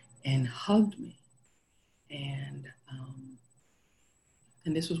and hugged me. And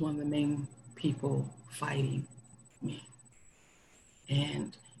this was one of the main people fighting me.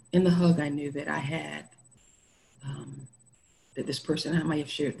 And in the hug, I knew that I had, that this person, I might have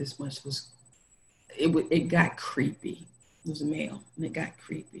shared this much, it got creepy. It was a male, and it got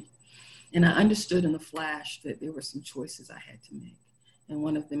creepy. And I understood in the flash that there were some choices I had to make. And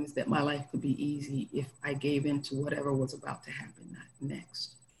one of them is that my life could be easy if I gave in to whatever was about to happen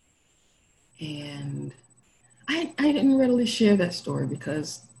next. And I didn't readily share that story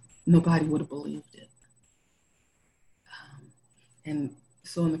because nobody would have believed it. And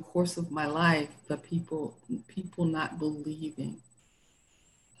so in the course of my life, the people not believing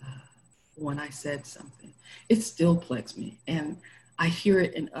when I said something, it still plagues me. And I hear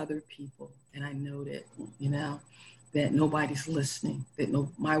it in other people. And I know that, that nobody's listening, that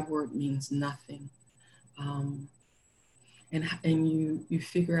my word means nothing. And you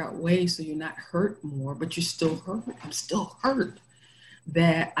figure out ways so you're not hurt more, but you're still hurt. I'm still hurt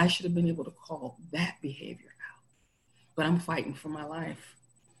that I should have been able to call that behavior out. But I'm fighting for my life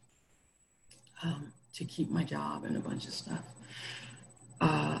to keep my job and a bunch of stuff.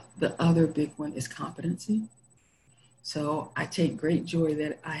 The other big one is competency. So I take great joy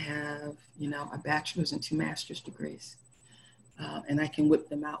that I have, a bachelor's and 2 master's degrees. And I can whip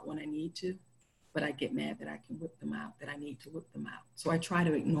them out when I need to, but I get mad that I can whip them out, that I need to whip them out. So I try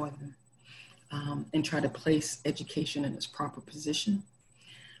to ignore them and try to place education in its proper position.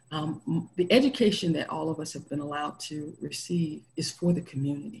 The education that all of us have been allowed to receive is for the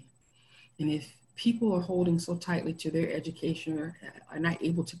community. And if people are holding so tightly to their education or are not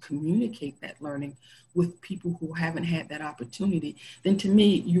able to communicate that learning with people who haven't had that opportunity, then to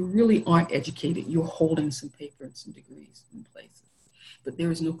me, you really aren't educated. You're holding some paper and some degrees in places, but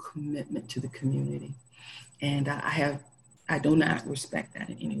there is no commitment to the community. And I do not respect that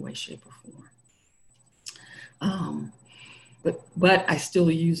in any way, shape, or form. But I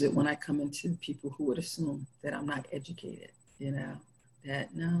still use it when I come into people who would assume that I'm not educated,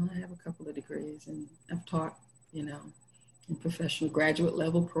 that no, I have a couple of degrees and I've taught, in professional graduate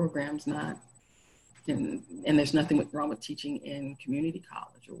level programs, and there's nothing wrong with teaching in community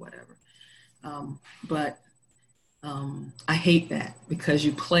college or whatever. But I hate that because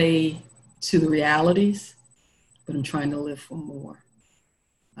you play to the realities, but I'm trying to live for more.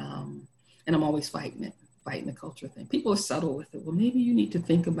 And I'm always fighting the culture thing. People are subtle with it. Well, maybe you need to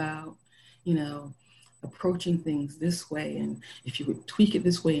think about, approaching things this way. And if you would tweak it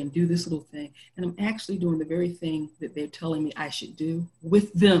this way and do this little thing, and I'm actually doing the very thing that they're telling me I should do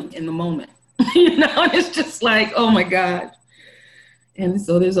with them in the moment. It's just like, oh my God. And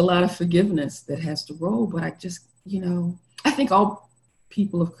so there's a lot of forgiveness that has to roll, but I just, I think all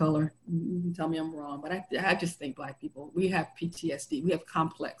people of color, you can tell me I'm wrong, but I just think Black people, we have PTSD, we have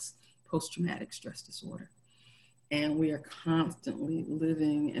complex post-traumatic stress disorder. And we are constantly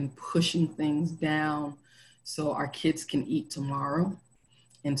living and pushing things down so our kids can eat tomorrow.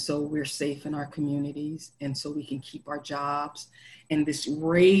 And so we're safe in our communities. And so we can keep our jobs. And this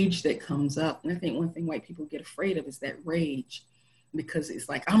rage that comes up, and I think one thing white people get afraid of is that rage, because it's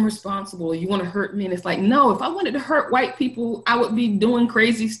like, I'm responsible. You want to hurt me? And it's like, no, if I wanted to hurt white people, I would be doing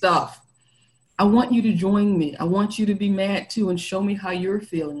crazy stuff. I want you to join me. I want you to be mad too and show me how you're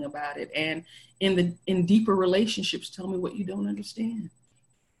feeling about it. And in deeper relationships, tell me what you don't understand.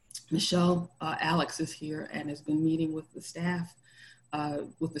 Michelle Alex is here and has been meeting with the staff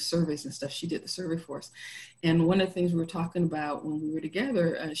with the surveys and stuff. She did the survey for us. And one of the things we were talking about when we were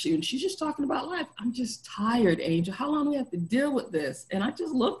together, she's just talking about life. I'm just tired, Angel. How long do we have to deal with this? And I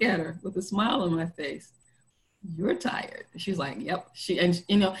just look at her with a smile on my face. You're tired. She's like, yep.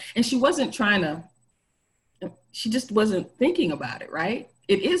 And she wasn't trying to, she just wasn't thinking about it, right?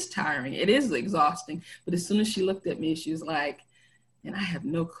 It is tiring. It is exhausting. But as soon as she looked at me, she was like, and I have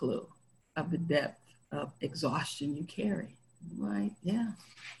no clue of the depth of exhaustion you carry. Right? Yeah,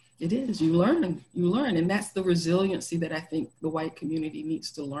 it is. You learn. And that's the resiliency that I think the white community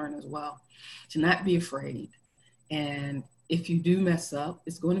needs to learn as well, to not be afraid. And if you do mess up,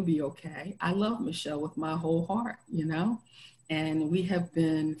 it's going to be okay. I love Michelle with my whole heart, and we have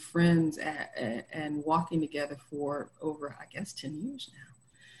been friends and walking together for over, I guess, 10 years now.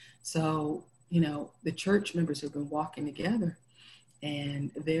 So, the church members have been walking together, and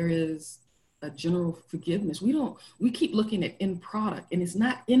there is a general forgiveness. We keep looking at end product, and it's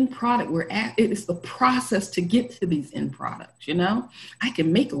not end product. It's the process to get to these end products. I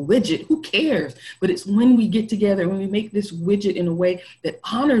can make a widget, who cares? But it's when we get together, when we make this widget in a way that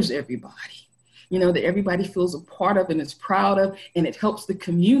honors everybody, that everybody feels a part of and is proud of, and it helps the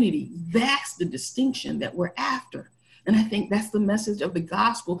community. That's the distinction that we're after. And I think that's the message of the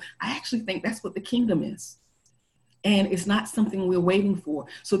gospel. I actually think that's what the kingdom is. And it's not something we're waiting for.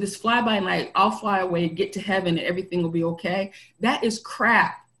 So this fly-by-night, I'll fly away, get to heaven, and everything will be okay. That is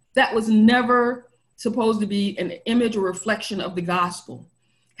crap. That was never supposed to be an image or reflection of the gospel.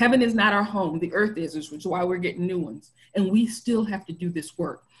 Heaven is not our home. The earth is, which is why we're getting new ones. And we still have to do this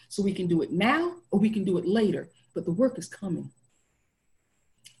work. So we can do it now or we can do it later. But the work is coming.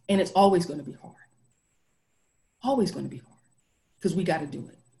 And it's always going to be hard. Always going to be hard. Because we got to do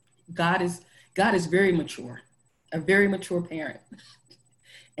it. God is very mature. A very mature parent,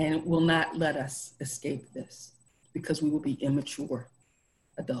 and will not let us escape this, because we will be immature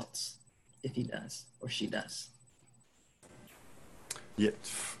adults if he does or she does. Yeah,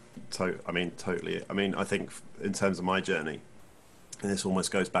 totally. I think in terms of my journey, and this almost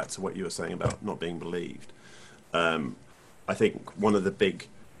goes back to what you were saying about not being believed. I think one of the big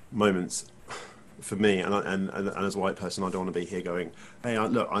moments, for me, and as a white person, I don't want to be here going, hey,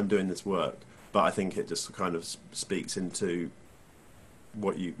 look, I'm doing this work. But I think it just kind of speaks into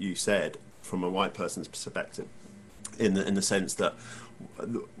what you said from a white person's perspective, in the sense that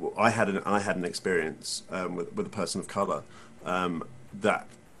I had an experience with a person of color that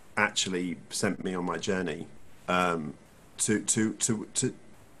actually sent me on my journey to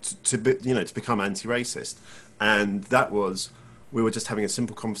become anti-racist, and that was, we were just having a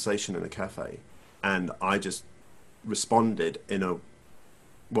simple conversation in a cafe, and I just responded in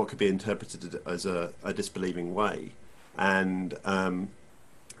what could be interpreted as a disbelieving way, and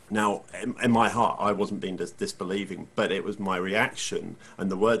now in my heart I wasn't being disbelieving, but it was my reaction and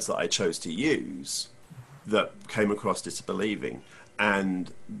the words that I chose to use that came across disbelieving.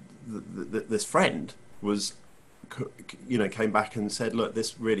 And this friend was, came back and said, look,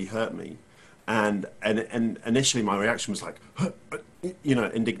 this really hurt me. And initially my reaction was like,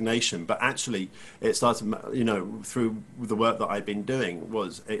 indignation, but actually it started, through the work that I'd been doing,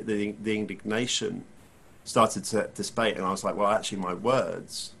 was the indignation started to dissipate, and I was like, well, actually my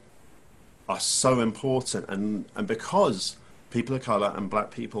words are so important, and because people of color and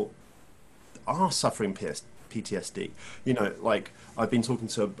black people are suffering PTSD. Like, I've been talking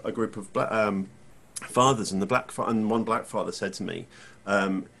to a group of fathers, and one black father said to me,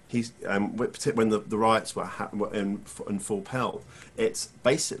 he's when the riots were in full pell, it's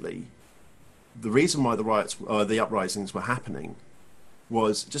basically the reason why the uprisings were happening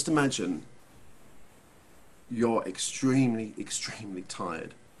was, just imagine you're extremely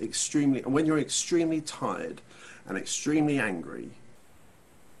tired, and when you're extremely tired and extremely angry,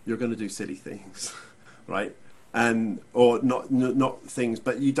 you're going to do silly things, right? Or not things,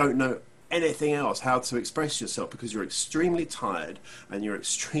 but you don't know anything else how to express yourself because you're extremely tired and you're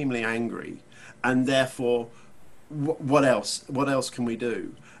extremely angry, and therefore what else can we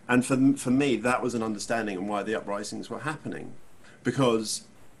do? And for me, that was an understanding on why the uprisings were happening, because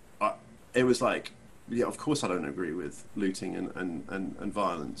it was like, yeah, of course I don't agree with looting and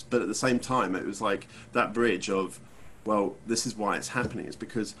violence, but at the same time it was like that bridge of, well, this is why it's happening. It's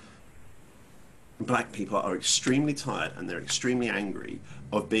because black people are extremely tired and they're extremely angry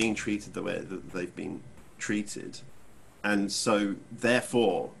of being treated the way that they've been treated, and so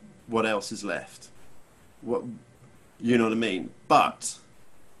therefore what else is left? What, you know what I mean? But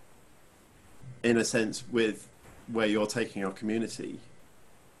in a sense, with where you're taking our community,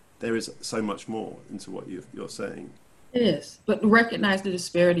 there is so much more into what you're saying. It is, but recognize the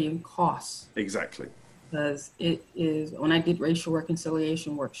disparity in costs. Exactly. Because it is, when I did racial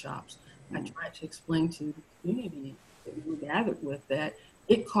reconciliation workshops, I tried to explain to the community that we were gathered with that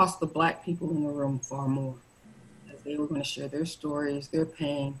it cost the black people in the room far more, because they were going to share their stories, their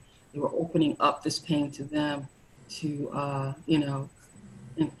pain. They were opening up this pain to them, to,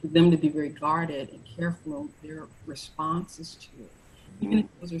 and for them to be very guarded and careful in their responses to it. Even if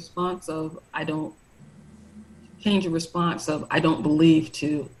it was a response of, I don't believe,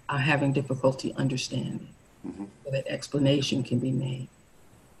 to having difficulty understanding. Mm-hmm. So that explanation can be made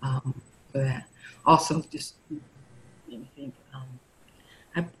for that. Also, just made me think,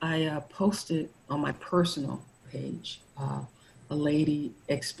 I posted on my personal page a lady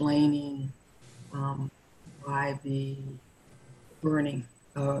explaining why the burning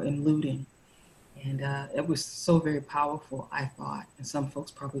and looting. And it was so very powerful, I thought, and some folks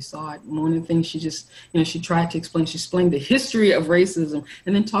probably saw it. One of the things she tried to explain, she explained the history of racism,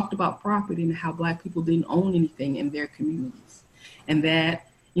 and then talked about property and how black people didn't own anything in their communities. And that,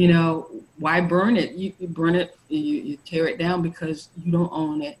 why burn it? You burn it, you tear it down because you don't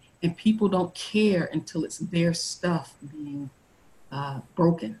own it. And people don't care until it's their stuff being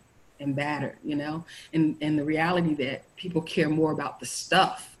broken and battered, and the reality that people care more about the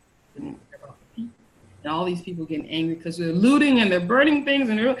stuff than and all these people getting angry because they're looting and they're burning things,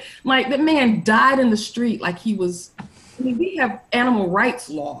 and they're like, that man died in the street like he was. I mean, we have animal rights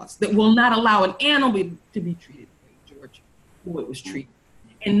laws that will not allow an animal to be treated the way George Floyd was treated.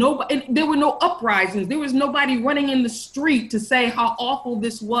 And there were no uprisings. There was nobody running in the street to say how awful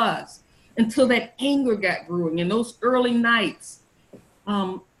this was until that anger got brewing in those early nights.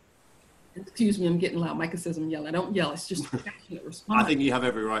 Excuse me, I'm getting loud. Micah says I'm yelling. I don't yell. It's just a passionate response. I think you have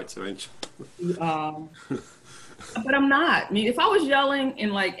every right to, Angel. But I'm not. I mean, if I was yelling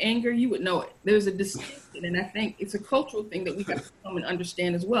in like anger, you would know it. There's a distinction, and I think it's a cultural thing that we got to come and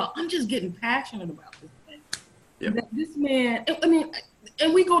understand as well. I'm just getting passionate about this thing. Yep. That this man,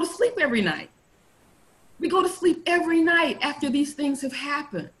 and we go to sleep every night. We go to sleep every night after these things have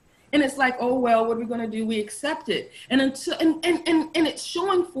happened. And it's like, oh, well, what are we going to do? We accept it. And until and it's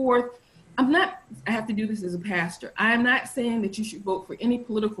showing forth I have to do this as a pastor. I am not saying that you should vote for any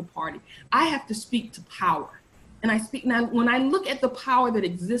political party. I have to speak to power. And I speak now, when I look at the power that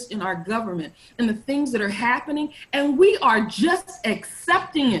exists in our government and the things that are happening, and we are just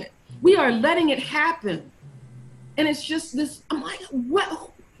accepting it. We are letting it happen. And it's just this, I'm like,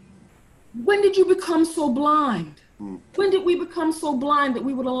 what? When did you become so blind? When did we become so blind that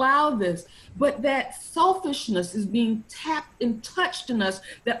we would allow this? But that selfishness is being tapped and touched in us,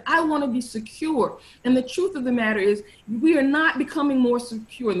 that I want to be secure. And the truth of the matter is, we are not becoming more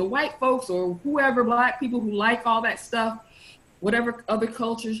secure. And the white folks or whoever, Black people who like all that stuff, whatever other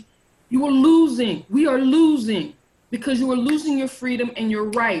cultures, you are losing. We are losing because you are losing your freedom and your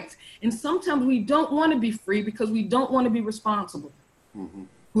rights. And sometimes we don't want to be free because we don't want to be responsible. Mm-hmm.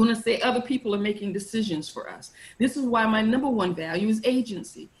 We want to say other people are making decisions for us. This is why my number one value is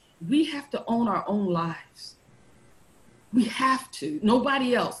agency. We have to own our own lives. We have to.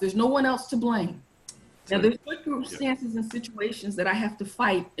 Nobody else. There's no one else to blame. Now, there's circumstances and situations that I have to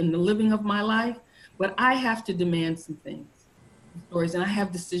fight in the living of my life, but I have to demand some things, stories, and I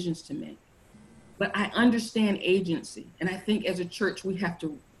have decisions to make. But I understand agency, and I think as a church, we have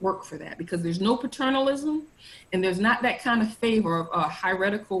to work for that because there's no paternalism and there's not that kind of favor of a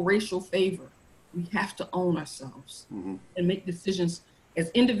hierarchical racial favor. We have to own ourselves and make decisions as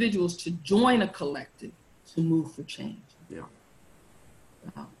individuals to join a collective to move for change. Yeah.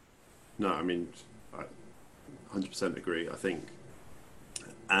 No, I mean, I 100% agree. I think.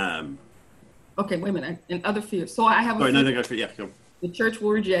 Okay, wait a minute. And other fears. So I have. Sorry, no, go for it. Yeah, go on. The church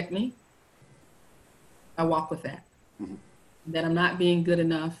will reject me. I walk with that. That I'm not being good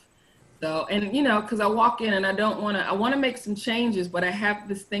enough. So, and you know, because I walk in and I want to make some changes, but I have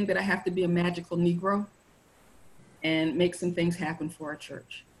this thing that I have to be a magical Negro and make some things happen for our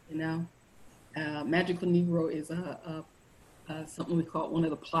church. You know, magical Negro is something we call one of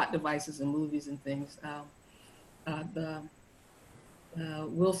the plot devices in movies and things. The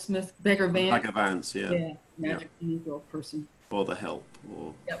Will Smith, Beggar Vance, yeah. Yeah, magical Negro person. Or The Help.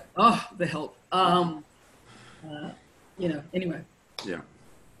 Or... Yep. Oh, The Help. You know, anyway. Yeah.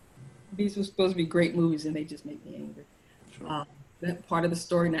 These were supposed to be great movies and they just make me angry. Sure. That part of the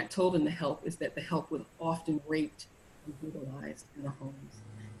story not told in The Help is that The Help was often raped and brutalized in the homes.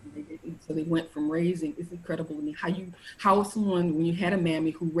 So they went from raising, it's incredible to me, how someone, when you had a mammy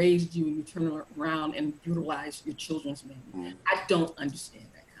who raised you and you turn around and brutalize your children's mammy. I don't understand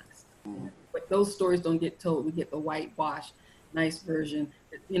that kind of stuff. But those stories don't get told. We get the whitewashed, nice version,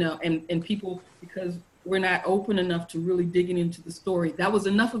 you know, and people, because we're not open enough to really digging into the story. That was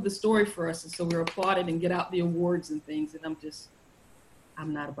enough of the story for us. And so we're applauded and get out the awards and things. And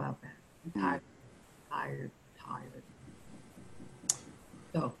I'm not about that. I'm tired.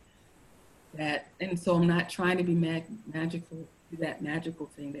 So so I'm not trying to be magical, that magical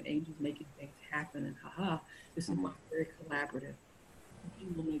thing that angels making things happen and this is very collaborative. We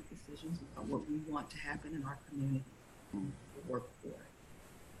will make decisions about what we want to happen in our community. We work for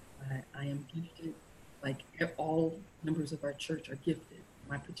it. I am gifted. Like all members of our church are gifted.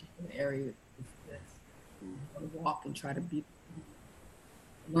 My particular area is this. I want to walk and try to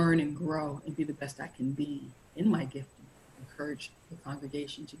learn and grow and be the best I can be in my gifting. Encourage the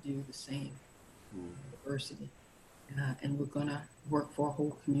congregation to do the same. Diversity. And we're going to work for a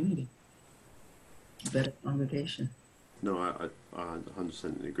whole community. A better congregation. No, I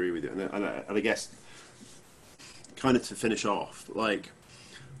 100% agree with you. And I guess, kind of to finish off, like,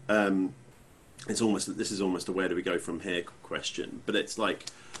 this is almost a where do we go from here question, but it's like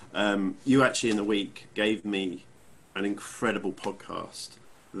you actually in the week gave me an incredible podcast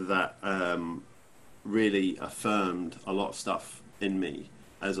that really affirmed a lot of stuff in me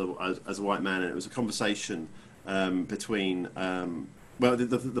as a white man, and it was a conversation between the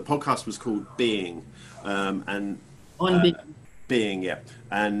podcast was called Being and Being, yeah,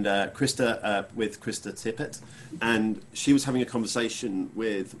 and Krista with Krista Tippett, and she was having a conversation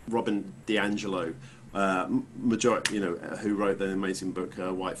with Robin DiAngelo, who wrote the amazing book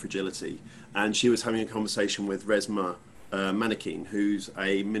White Fragility, and she was having a conversation with Resma Manakine, who's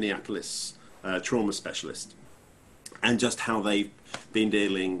a Minneapolis trauma specialist, and just how they've been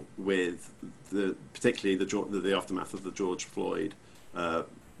dealing with particularly the aftermath of the George Floyd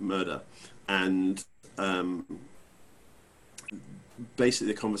murder, and basically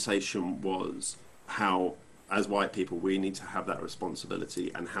the conversation was how, as white people, we need to have that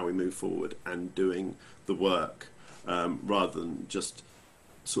responsibility and how we move forward and doing the work rather than just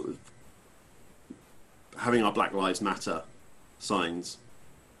sort of having our Black Lives Matter signs,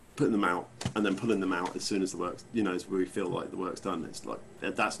 putting them out and then pulling them out as soon as the work's, as we feel like the work's done. It's like,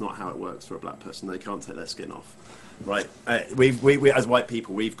 that's not how it works for a black person. They can't take their skin off, right? We as white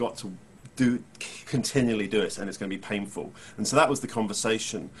people, we've got to continually do it, and it's going to be painful. And so that was the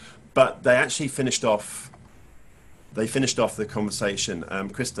conversation. But they actually finished off the conversation.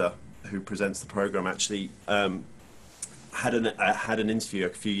 Krista, who presents the program, actually had an interview a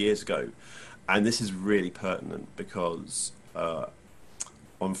few years ago, and this is really pertinent because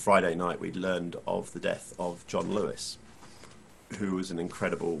on Friday night we learned of the death of John Lewis, who was an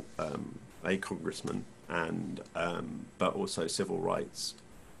incredible a congressman and but also civil rights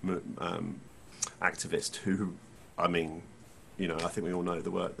activist who, I mean, you know, I think we all know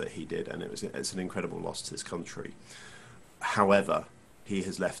the work that he did, and it's an incredible loss to this country. However, he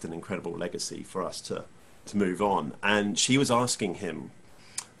has left an incredible legacy for us to move on. And she was asking him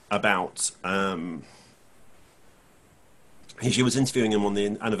about, she was interviewing him on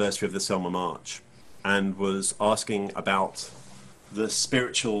the anniversary of the Selma March, and was asking about the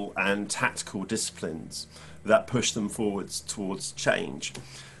spiritual and tactical disciplines that push them forwards towards change.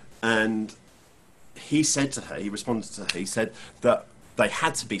 And he said to her, he responded to her, he said that they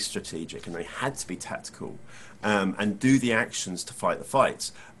had to be strategic and they had to be tactical and do the actions to fight the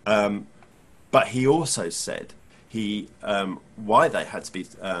fights. But he also said why they had to be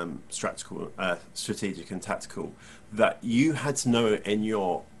strategic and tactical, that you had to know in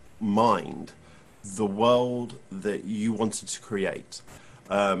your mind the world that you wanted to create.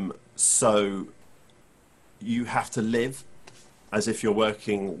 So you have to live as if you're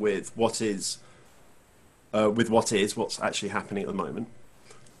working with what's actually happening at the moment,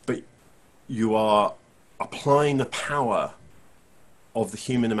 but you are applying the power of the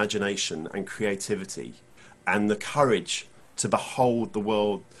human imagination and creativity and the courage to behold the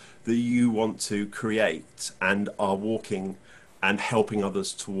world that you want to create and are walking and helping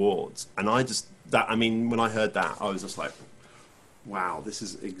others towards. And when I heard that, I was just like, wow, this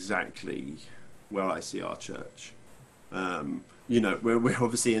is exactly where I see our church. You know, we're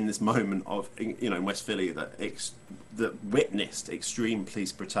obviously in this moment of, you know, in West Philly that witnessed extreme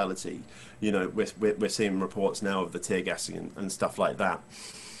police brutality. You know, we're seeing reports now of the tear gassing and stuff like that.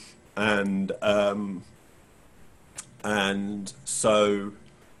 And so,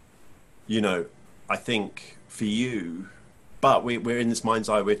 you know, I think for you, but we're in this mind's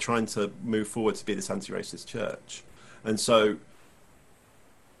eye, we're trying to move forward to be this anti-racist church. And so,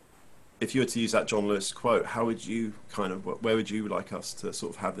 if you were to use that John Lewis quote, how would you where would you like us to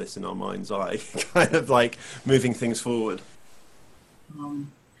sort of have this in our mind's eye, kind of like moving things forward?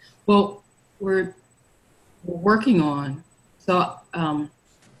 Well, we're working on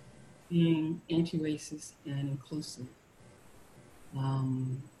being anti-racist and inclusive,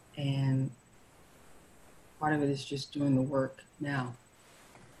 and part of it is just doing the work now.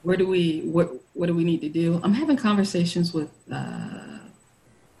 What do we need to do? I'm having conversations with.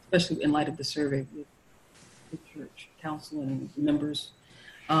 Especially in light of the survey with church council and members,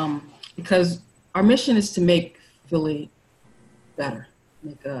 because our mission is to make Philly better,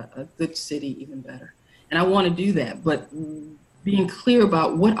 make a good city even better. And I want to do that, but being clear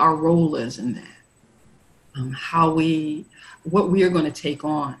about what our role is in that, what we are going to take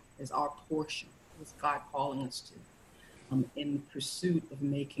on as our portion, what's God calling us to, in the pursuit of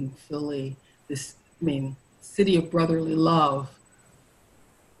making Philly city of brotherly love,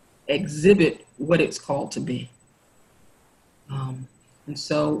 exhibit what it's called to be. And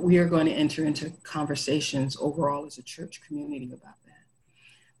so we are going to enter into conversations overall as a church community about that.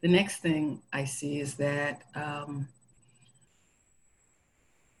 The next thing I see is that I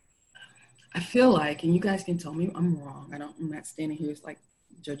feel like, and you guys can tell me I'm wrong, I'm not standing here as like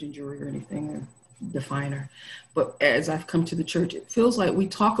judge and jury or anything or definer, but as I've come to the church, it feels like we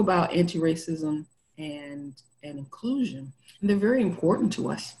talk about anti-racism and inclusion, and they're very important to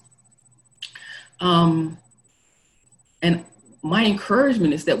us. And my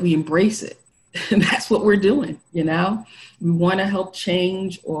encouragement is that we embrace it. And that's what we're doing, you know? We want to help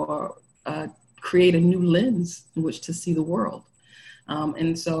change or create a new lens in which to see the world.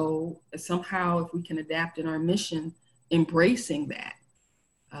 And so somehow if we can adapt in our mission, embracing that.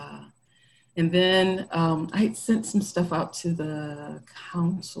 And then I sent some stuff out to the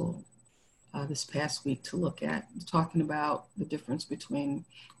council this past week to look at, talking about the difference between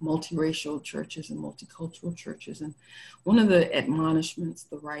multiracial churches and multicultural churches. And one of the admonishments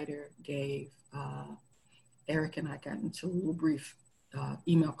the writer gave, Eric and I got into a little brief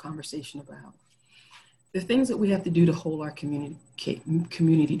email conversation about the things that we have to do to hold our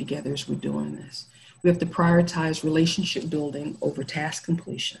community together as we're doing this. We have to prioritize relationship building over task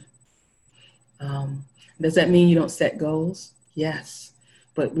completion. Does that mean you don't set goals? Yes.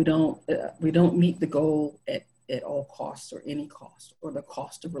 But we don't meet the goal at all costs or any cost, or the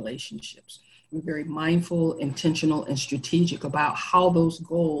cost of relationships. We're very mindful, intentional, and strategic about how those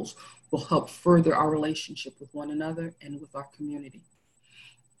goals will help further our relationship with one another and with our community.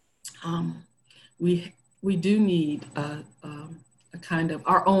 We do need a kind of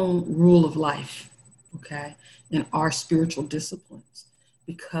our own rule of life, okay, in our spiritual disciplines,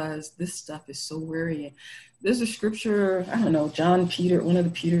 because this stuff is so wearying. There's a scripture, I don't know, one of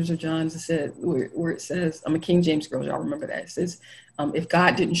the Peters or Johns said, where it says, I'm a King James girl, y'all remember that. It says, if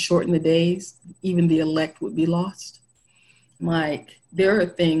God didn't shorten the days, even the elect would be lost. Like, there are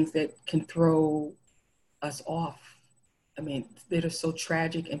things that can throw us off. I mean, that are so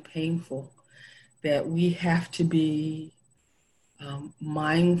tragic and painful that we have to be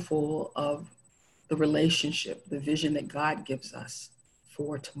mindful of the relationship, the vision that God gives us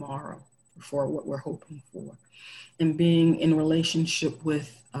for tomorrow, for what we're hoping for, and being in relationship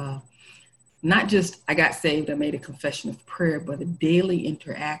with not just I got saved, I made a confession of prayer, but a daily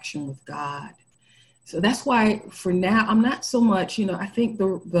interaction with God. So that's why for now, I'm not so much, I think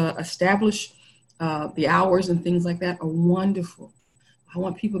the established, the hours and things like that are wonderful. I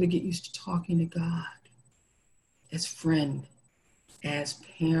want people to get used to talking to God as friend, as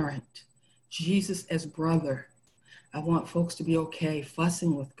parent, Jesus as brother. I want folks to be okay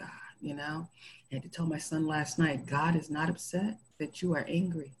fussing with God, I had to tell my son last night, God is not upset that you are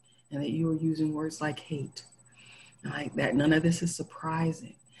angry and that you are using words like hate. Like that, none of this is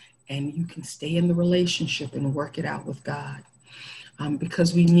surprising. And you can stay in the relationship and work it out with God.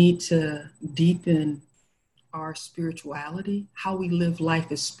 Because we need to deepen our spirituality, how we live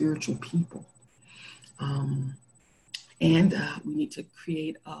life as spiritual people. And we need to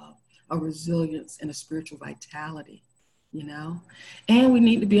create a resilience and a spiritual vitality, and we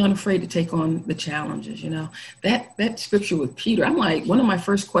need to be unafraid to take on the challenges, that scripture with Peter, I'm like, one of my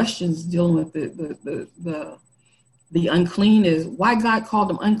first questions dealing with the unclean is why God called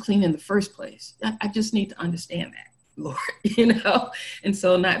them unclean in the first place. I just need to understand that, Lord, and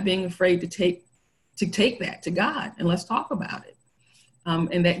so not being afraid to take that to God and let's talk about it.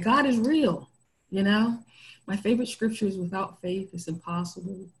 And that God is real, My favorite scripture is without faith, it's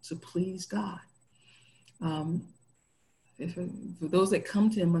impossible to please God. For those that come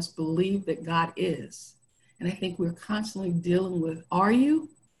to him must believe that God is. And I think we're constantly dealing with, are you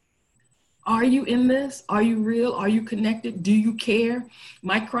in this? Are you real? Are you connected? Do you care?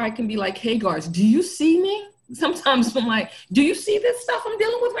 My cry can be like Hagar's, do you see me? Sometimes I'm like, do you see this stuff I'm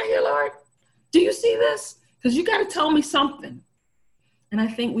dealing with right here, Lord? Do you see this? Because you got to tell me something. And I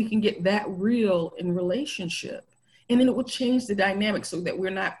think we can get that real in relationship. And then it will change the dynamic so that we're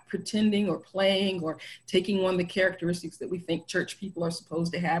not pretending or playing or taking on the characteristics that we think church people are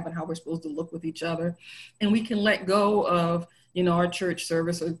supposed to have and how we're supposed to look with each other. And we can let go of, our church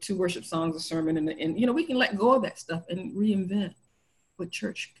service or 2 worship songs, a sermon, and we can let go of that stuff and reinvent what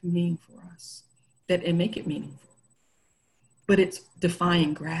church can mean for us and make it meaningful. But it's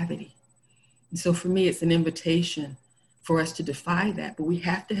defying gravity. And so for me, it's an invitation for us to defy that, but we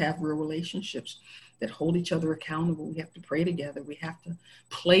have to have real relationships that hold each other accountable. We have to pray together. We have to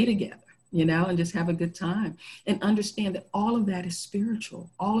play together, and just have a good time and understand that all of that is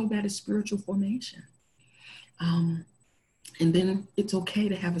spiritual. All of that is spiritual formation. And then it's okay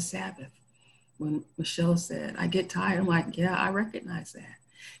to have a Sabbath. When Michelle said, I get tired, I'm like, yeah, I recognize that.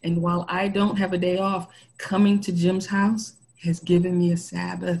 And while I don't have a day off, coming to Jim's house has given me a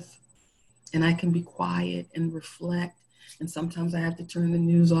Sabbath, and I can be quiet and reflect. And sometimes I have to turn the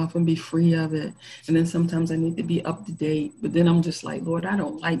news off and be free of it. And then sometimes I need to be up to date. But then I'm just like, Lord, I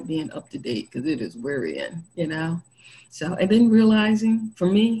don't like being up to date because it is wearying, So, and then realizing for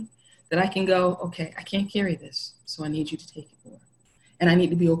me that I can go, okay, I can't carry this. So I need you to take it, Lord. And I need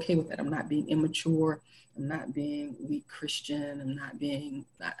to be okay with that. I'm not being immature. I'm not being weak Christian. I'm not being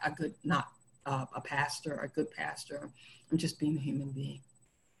a pastor, a good pastor. I'm just being a human being.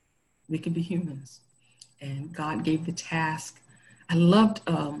 We can be humans. And God gave the task. I loved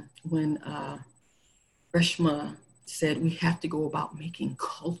when Reshma said we have to go about making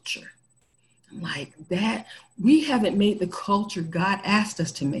culture. I'm like, that, we haven't made the culture God asked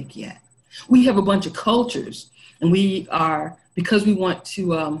us to make yet. We have a bunch of cultures, and we are, because we want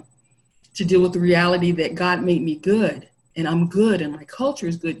to deal with the reality that God made me good, and I'm good, and my culture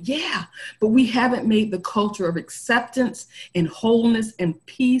is good. Yeah, but we haven't made the culture of acceptance and wholeness and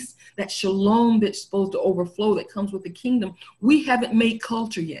peace, that shalom that's supposed to overflow that comes with the kingdom. We haven't made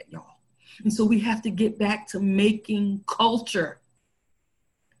culture yet, y'all. And so we have to get back to making culture.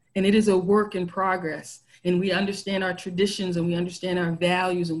 And it is a work in progress. And we understand our traditions and we understand our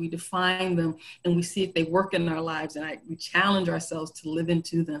values and we define them and we see if they work in our lives, and we challenge ourselves to live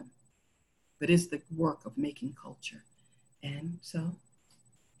into them. But it's the work of making culture. And so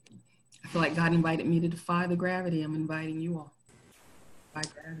I feel like God invited me to defy the gravity. I'm inviting you all. Defy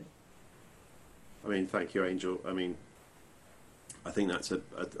gravity. I mean, thank you, Angel. I mean, I think that's a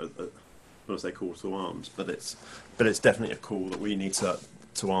not to say call to arms, but it's definitely a call that we need to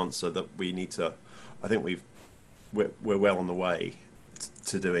answer. That we need to. I think we're well on the way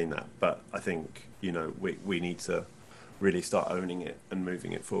to doing that, but I think we need to really start owning it and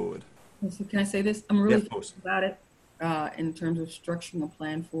moving it forward. So can I say this? I'm really thinking about it in terms of structuring a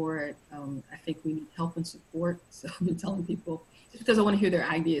plan for it. I think we need help and support. So I've been telling people, just because I want to hear their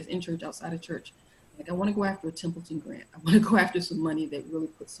ideas in church, outside of church. Like, I want to go after a Templeton grant. I want to go after some money that really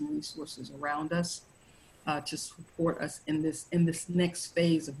puts some resources around us to support us in this next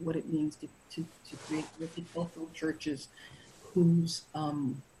phase of what it means to create multicultural churches whose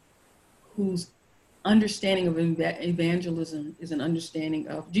understanding of evangelism is an understanding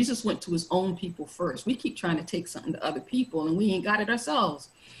of Jesus went to his own people first. We keep trying to take something to other people and we ain't got it ourselves.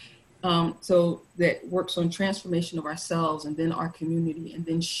 So that works on transformation of ourselves and then our community, and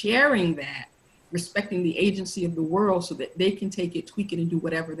then sharing that, respecting the agency of the world so that they can take it, tweak it, and do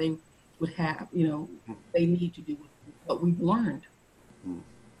whatever they would have, they need to do with what we've learned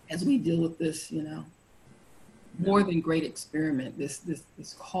as we deal with this, more than great experiment,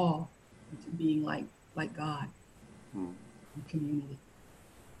 this call to being like God in community.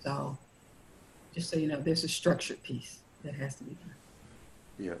 So just so you know, there's a structured piece that has to be done.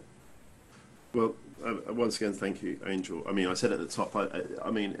 Yeah. Well, once again, thank you, Angel. I mean, I said at the top,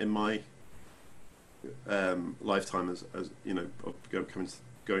 I mean, in my lifetime as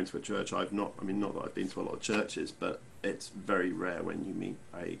going to a church, not that I've been to a lot of churches, but it's very rare when you meet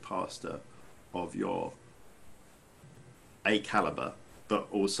a pastor of your caliber, but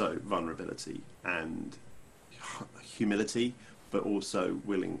also vulnerability and humility, but also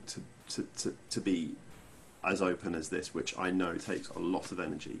willing to be as open as this, which I know takes a lot of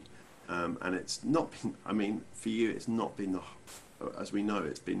energy. And it's not been, I mean, for you, it's not been as we know,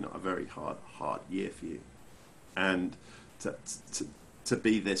 it's been a very hard year for you. And to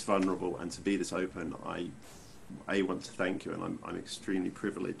be this vulnerable and to be this open, I want to thank you, and I'm extremely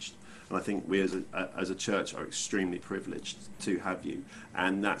privileged. And I think we as a church are extremely privileged to have you.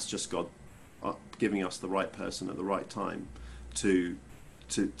 And that's just God giving us the right person at the right time to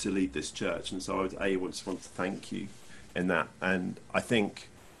lead this church. And so I would just want to thank you in that. And I think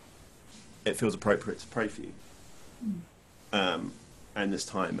it feels appropriate to pray for you and this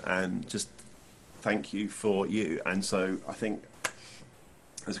time, and just thank you for you. And so I think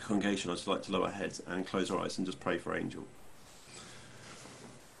as a congregation, I'd just like to lower our heads and close our eyes and just pray for Angel.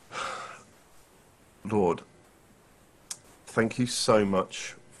 Lord, thank you so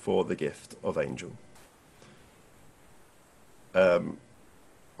much for the gift of Angel.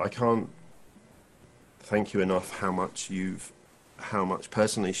 I can't thank you enough how much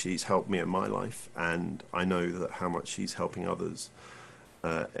personally she's helped me in my life, and I know that how much she's helping others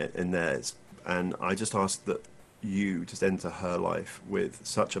in theirs. And I just ask that you just enter her life with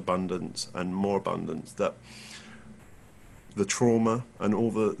such abundance and more abundance, that the trauma and all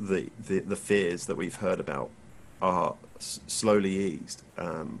the fears that we've heard about are slowly eased,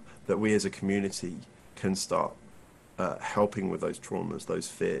 that we as a community can start helping with those traumas, those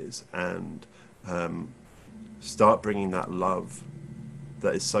fears, and start bringing that love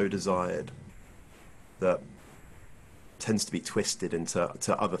that is so desired, that tends to be twisted into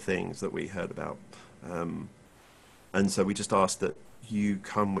other things that we heard about. And so we just ask that you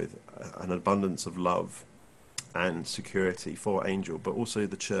come with an abundance of love and security for Angel, but also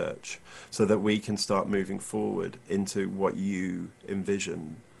the church, so that we can start moving forward into what you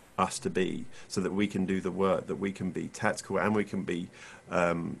envision us to be, so that we can do the work, that we can be tactical and we can be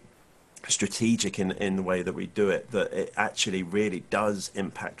strategic in the way that we do it, that it actually really does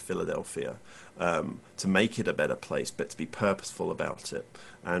impact Philadelphia, to make it a better place, but to be purposeful about it.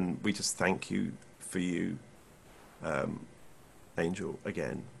 And we just thank you for you, Angel,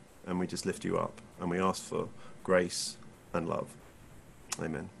 again, and we just lift you up and we ask for grace and love.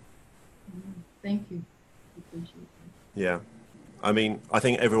 Amen. Thank you. Appreciate it. Yeah. I mean, I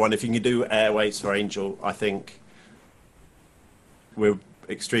think everyone, if you can do airways for Angel, I think we're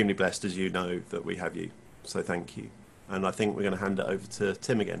extremely blessed, as you know, that we have you. So thank you. And I think we're going to hand it over to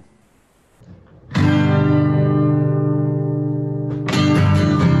Tim again.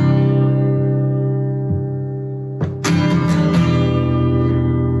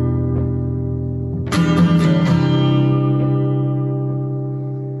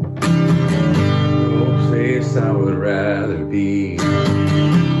 I would rather be.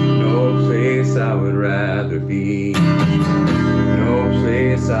 No place I would rather be. No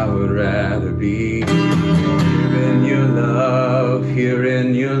place I would rather be. Here in your love, here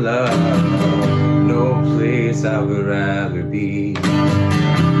in your love. No place I would rather be.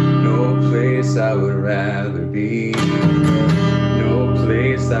 No place place I would rather be. No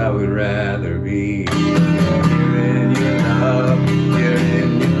place I would rather be. Here in your love, here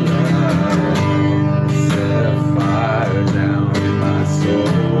in your love. Set a fire down in my soul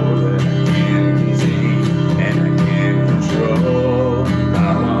that I can't contain and I can't control.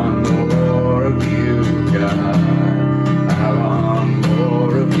 I want more of you, God. I want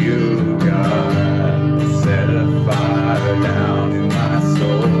more of you, God. Set a fire down in my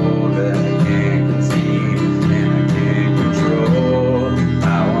soul that I can't contain and I can't control. I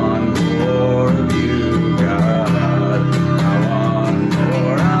want more of you, God. I want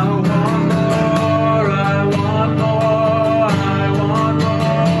more, I want more, I want more, I want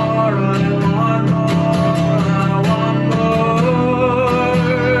more, I want more, I want more.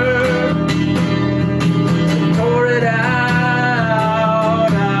 Pour it out.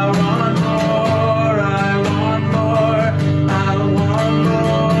 I want more. I want more. I want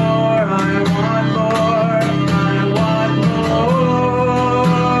more. I want more. I want more.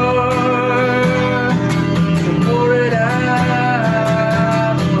 So pour it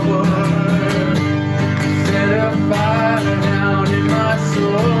out, Lord. Set a fire down in my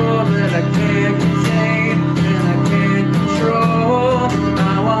soul that I can't contain and I can't control. I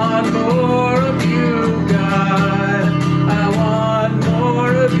want more of you, God. I want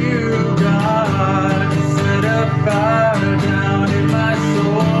more of you, God. Set a fire down in my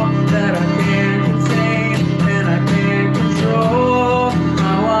soul that I can't contain and I can't control.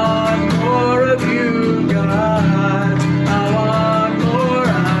 I want more of you, God. I want more,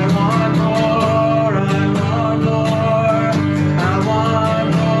 I want more, I want more. I want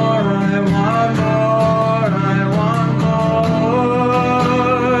more, I want more, I want more.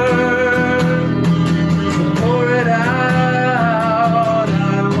 So pour it out.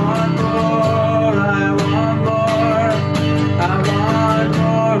 I want more, I want more. I want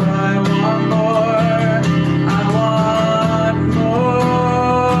more, I want more. I want more.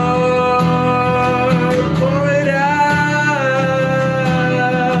 Pour it out.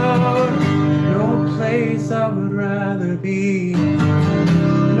 No place I would rather be.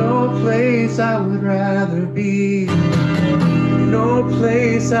 No place I would rather be. No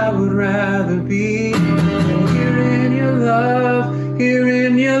place I would rather be. Here in your love, here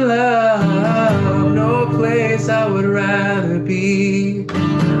in your love. No place I would rather be.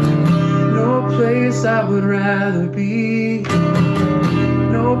 No place I would rather be.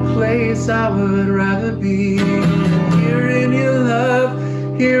 No place I would rather be. Here in your love,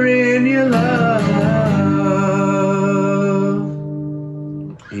 here in your love.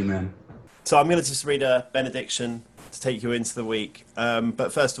 Amen. So I'm going to just read a benediction to take you into the week.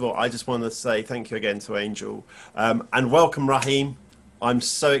 But first of all, I just want to say thank you again to Angel. And welcome, Raheem. I'm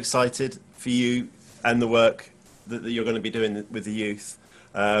so excited for you and the work that you're going to be doing with the youth.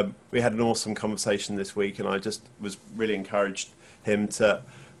 We had an awesome conversation this week, and I just was really encouraged him to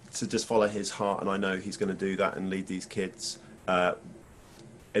just follow his heart. And I know he's going to do that and lead these kids in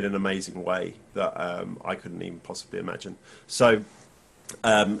an amazing way that I couldn't even possibly imagine. So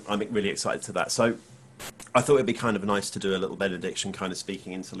I'm really excited to that. So I thought it'd be kind of nice to do a little benediction, kind of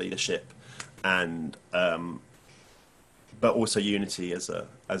speaking into leadership, and but also unity as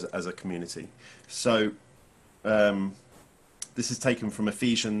a community. So this is taken from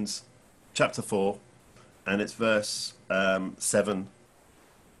Ephesians chapter 4, and it's verse 7,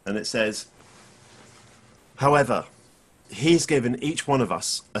 and it says, "However, He's given each one of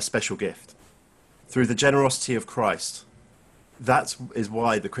us a special gift through the generosity of Christ. That is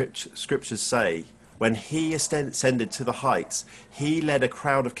why the scriptures say, when He ascended to the heights, He led a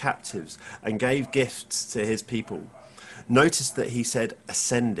crowd of captives and gave gifts to His people." Notice that He said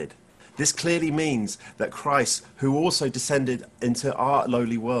ascended. This clearly means that Christ, who also descended into our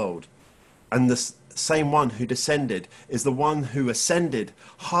lowly world, and the same one who descended is the one who ascended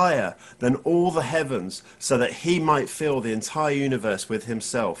higher than all the heavens so that He might fill the entire universe with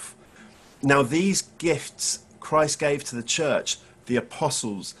Himself. Now these gifts Christ gave to the church, the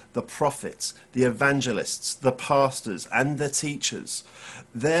apostles, the prophets, the evangelists, the pastors, and the teachers.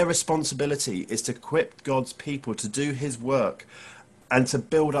 Their responsibility is to equip God's people to do His work and to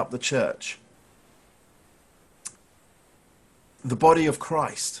build up the church, the body of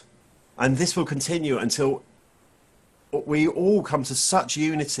Christ. And this will continue until we all come to such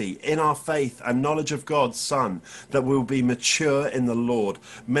unity in our faith and knowledge of God's Son that we'll be mature in the Lord,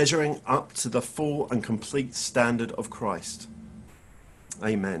 measuring up to the full and complete standard of Christ.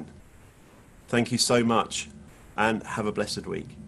 Amen. Thank you so much, and have a blessed week.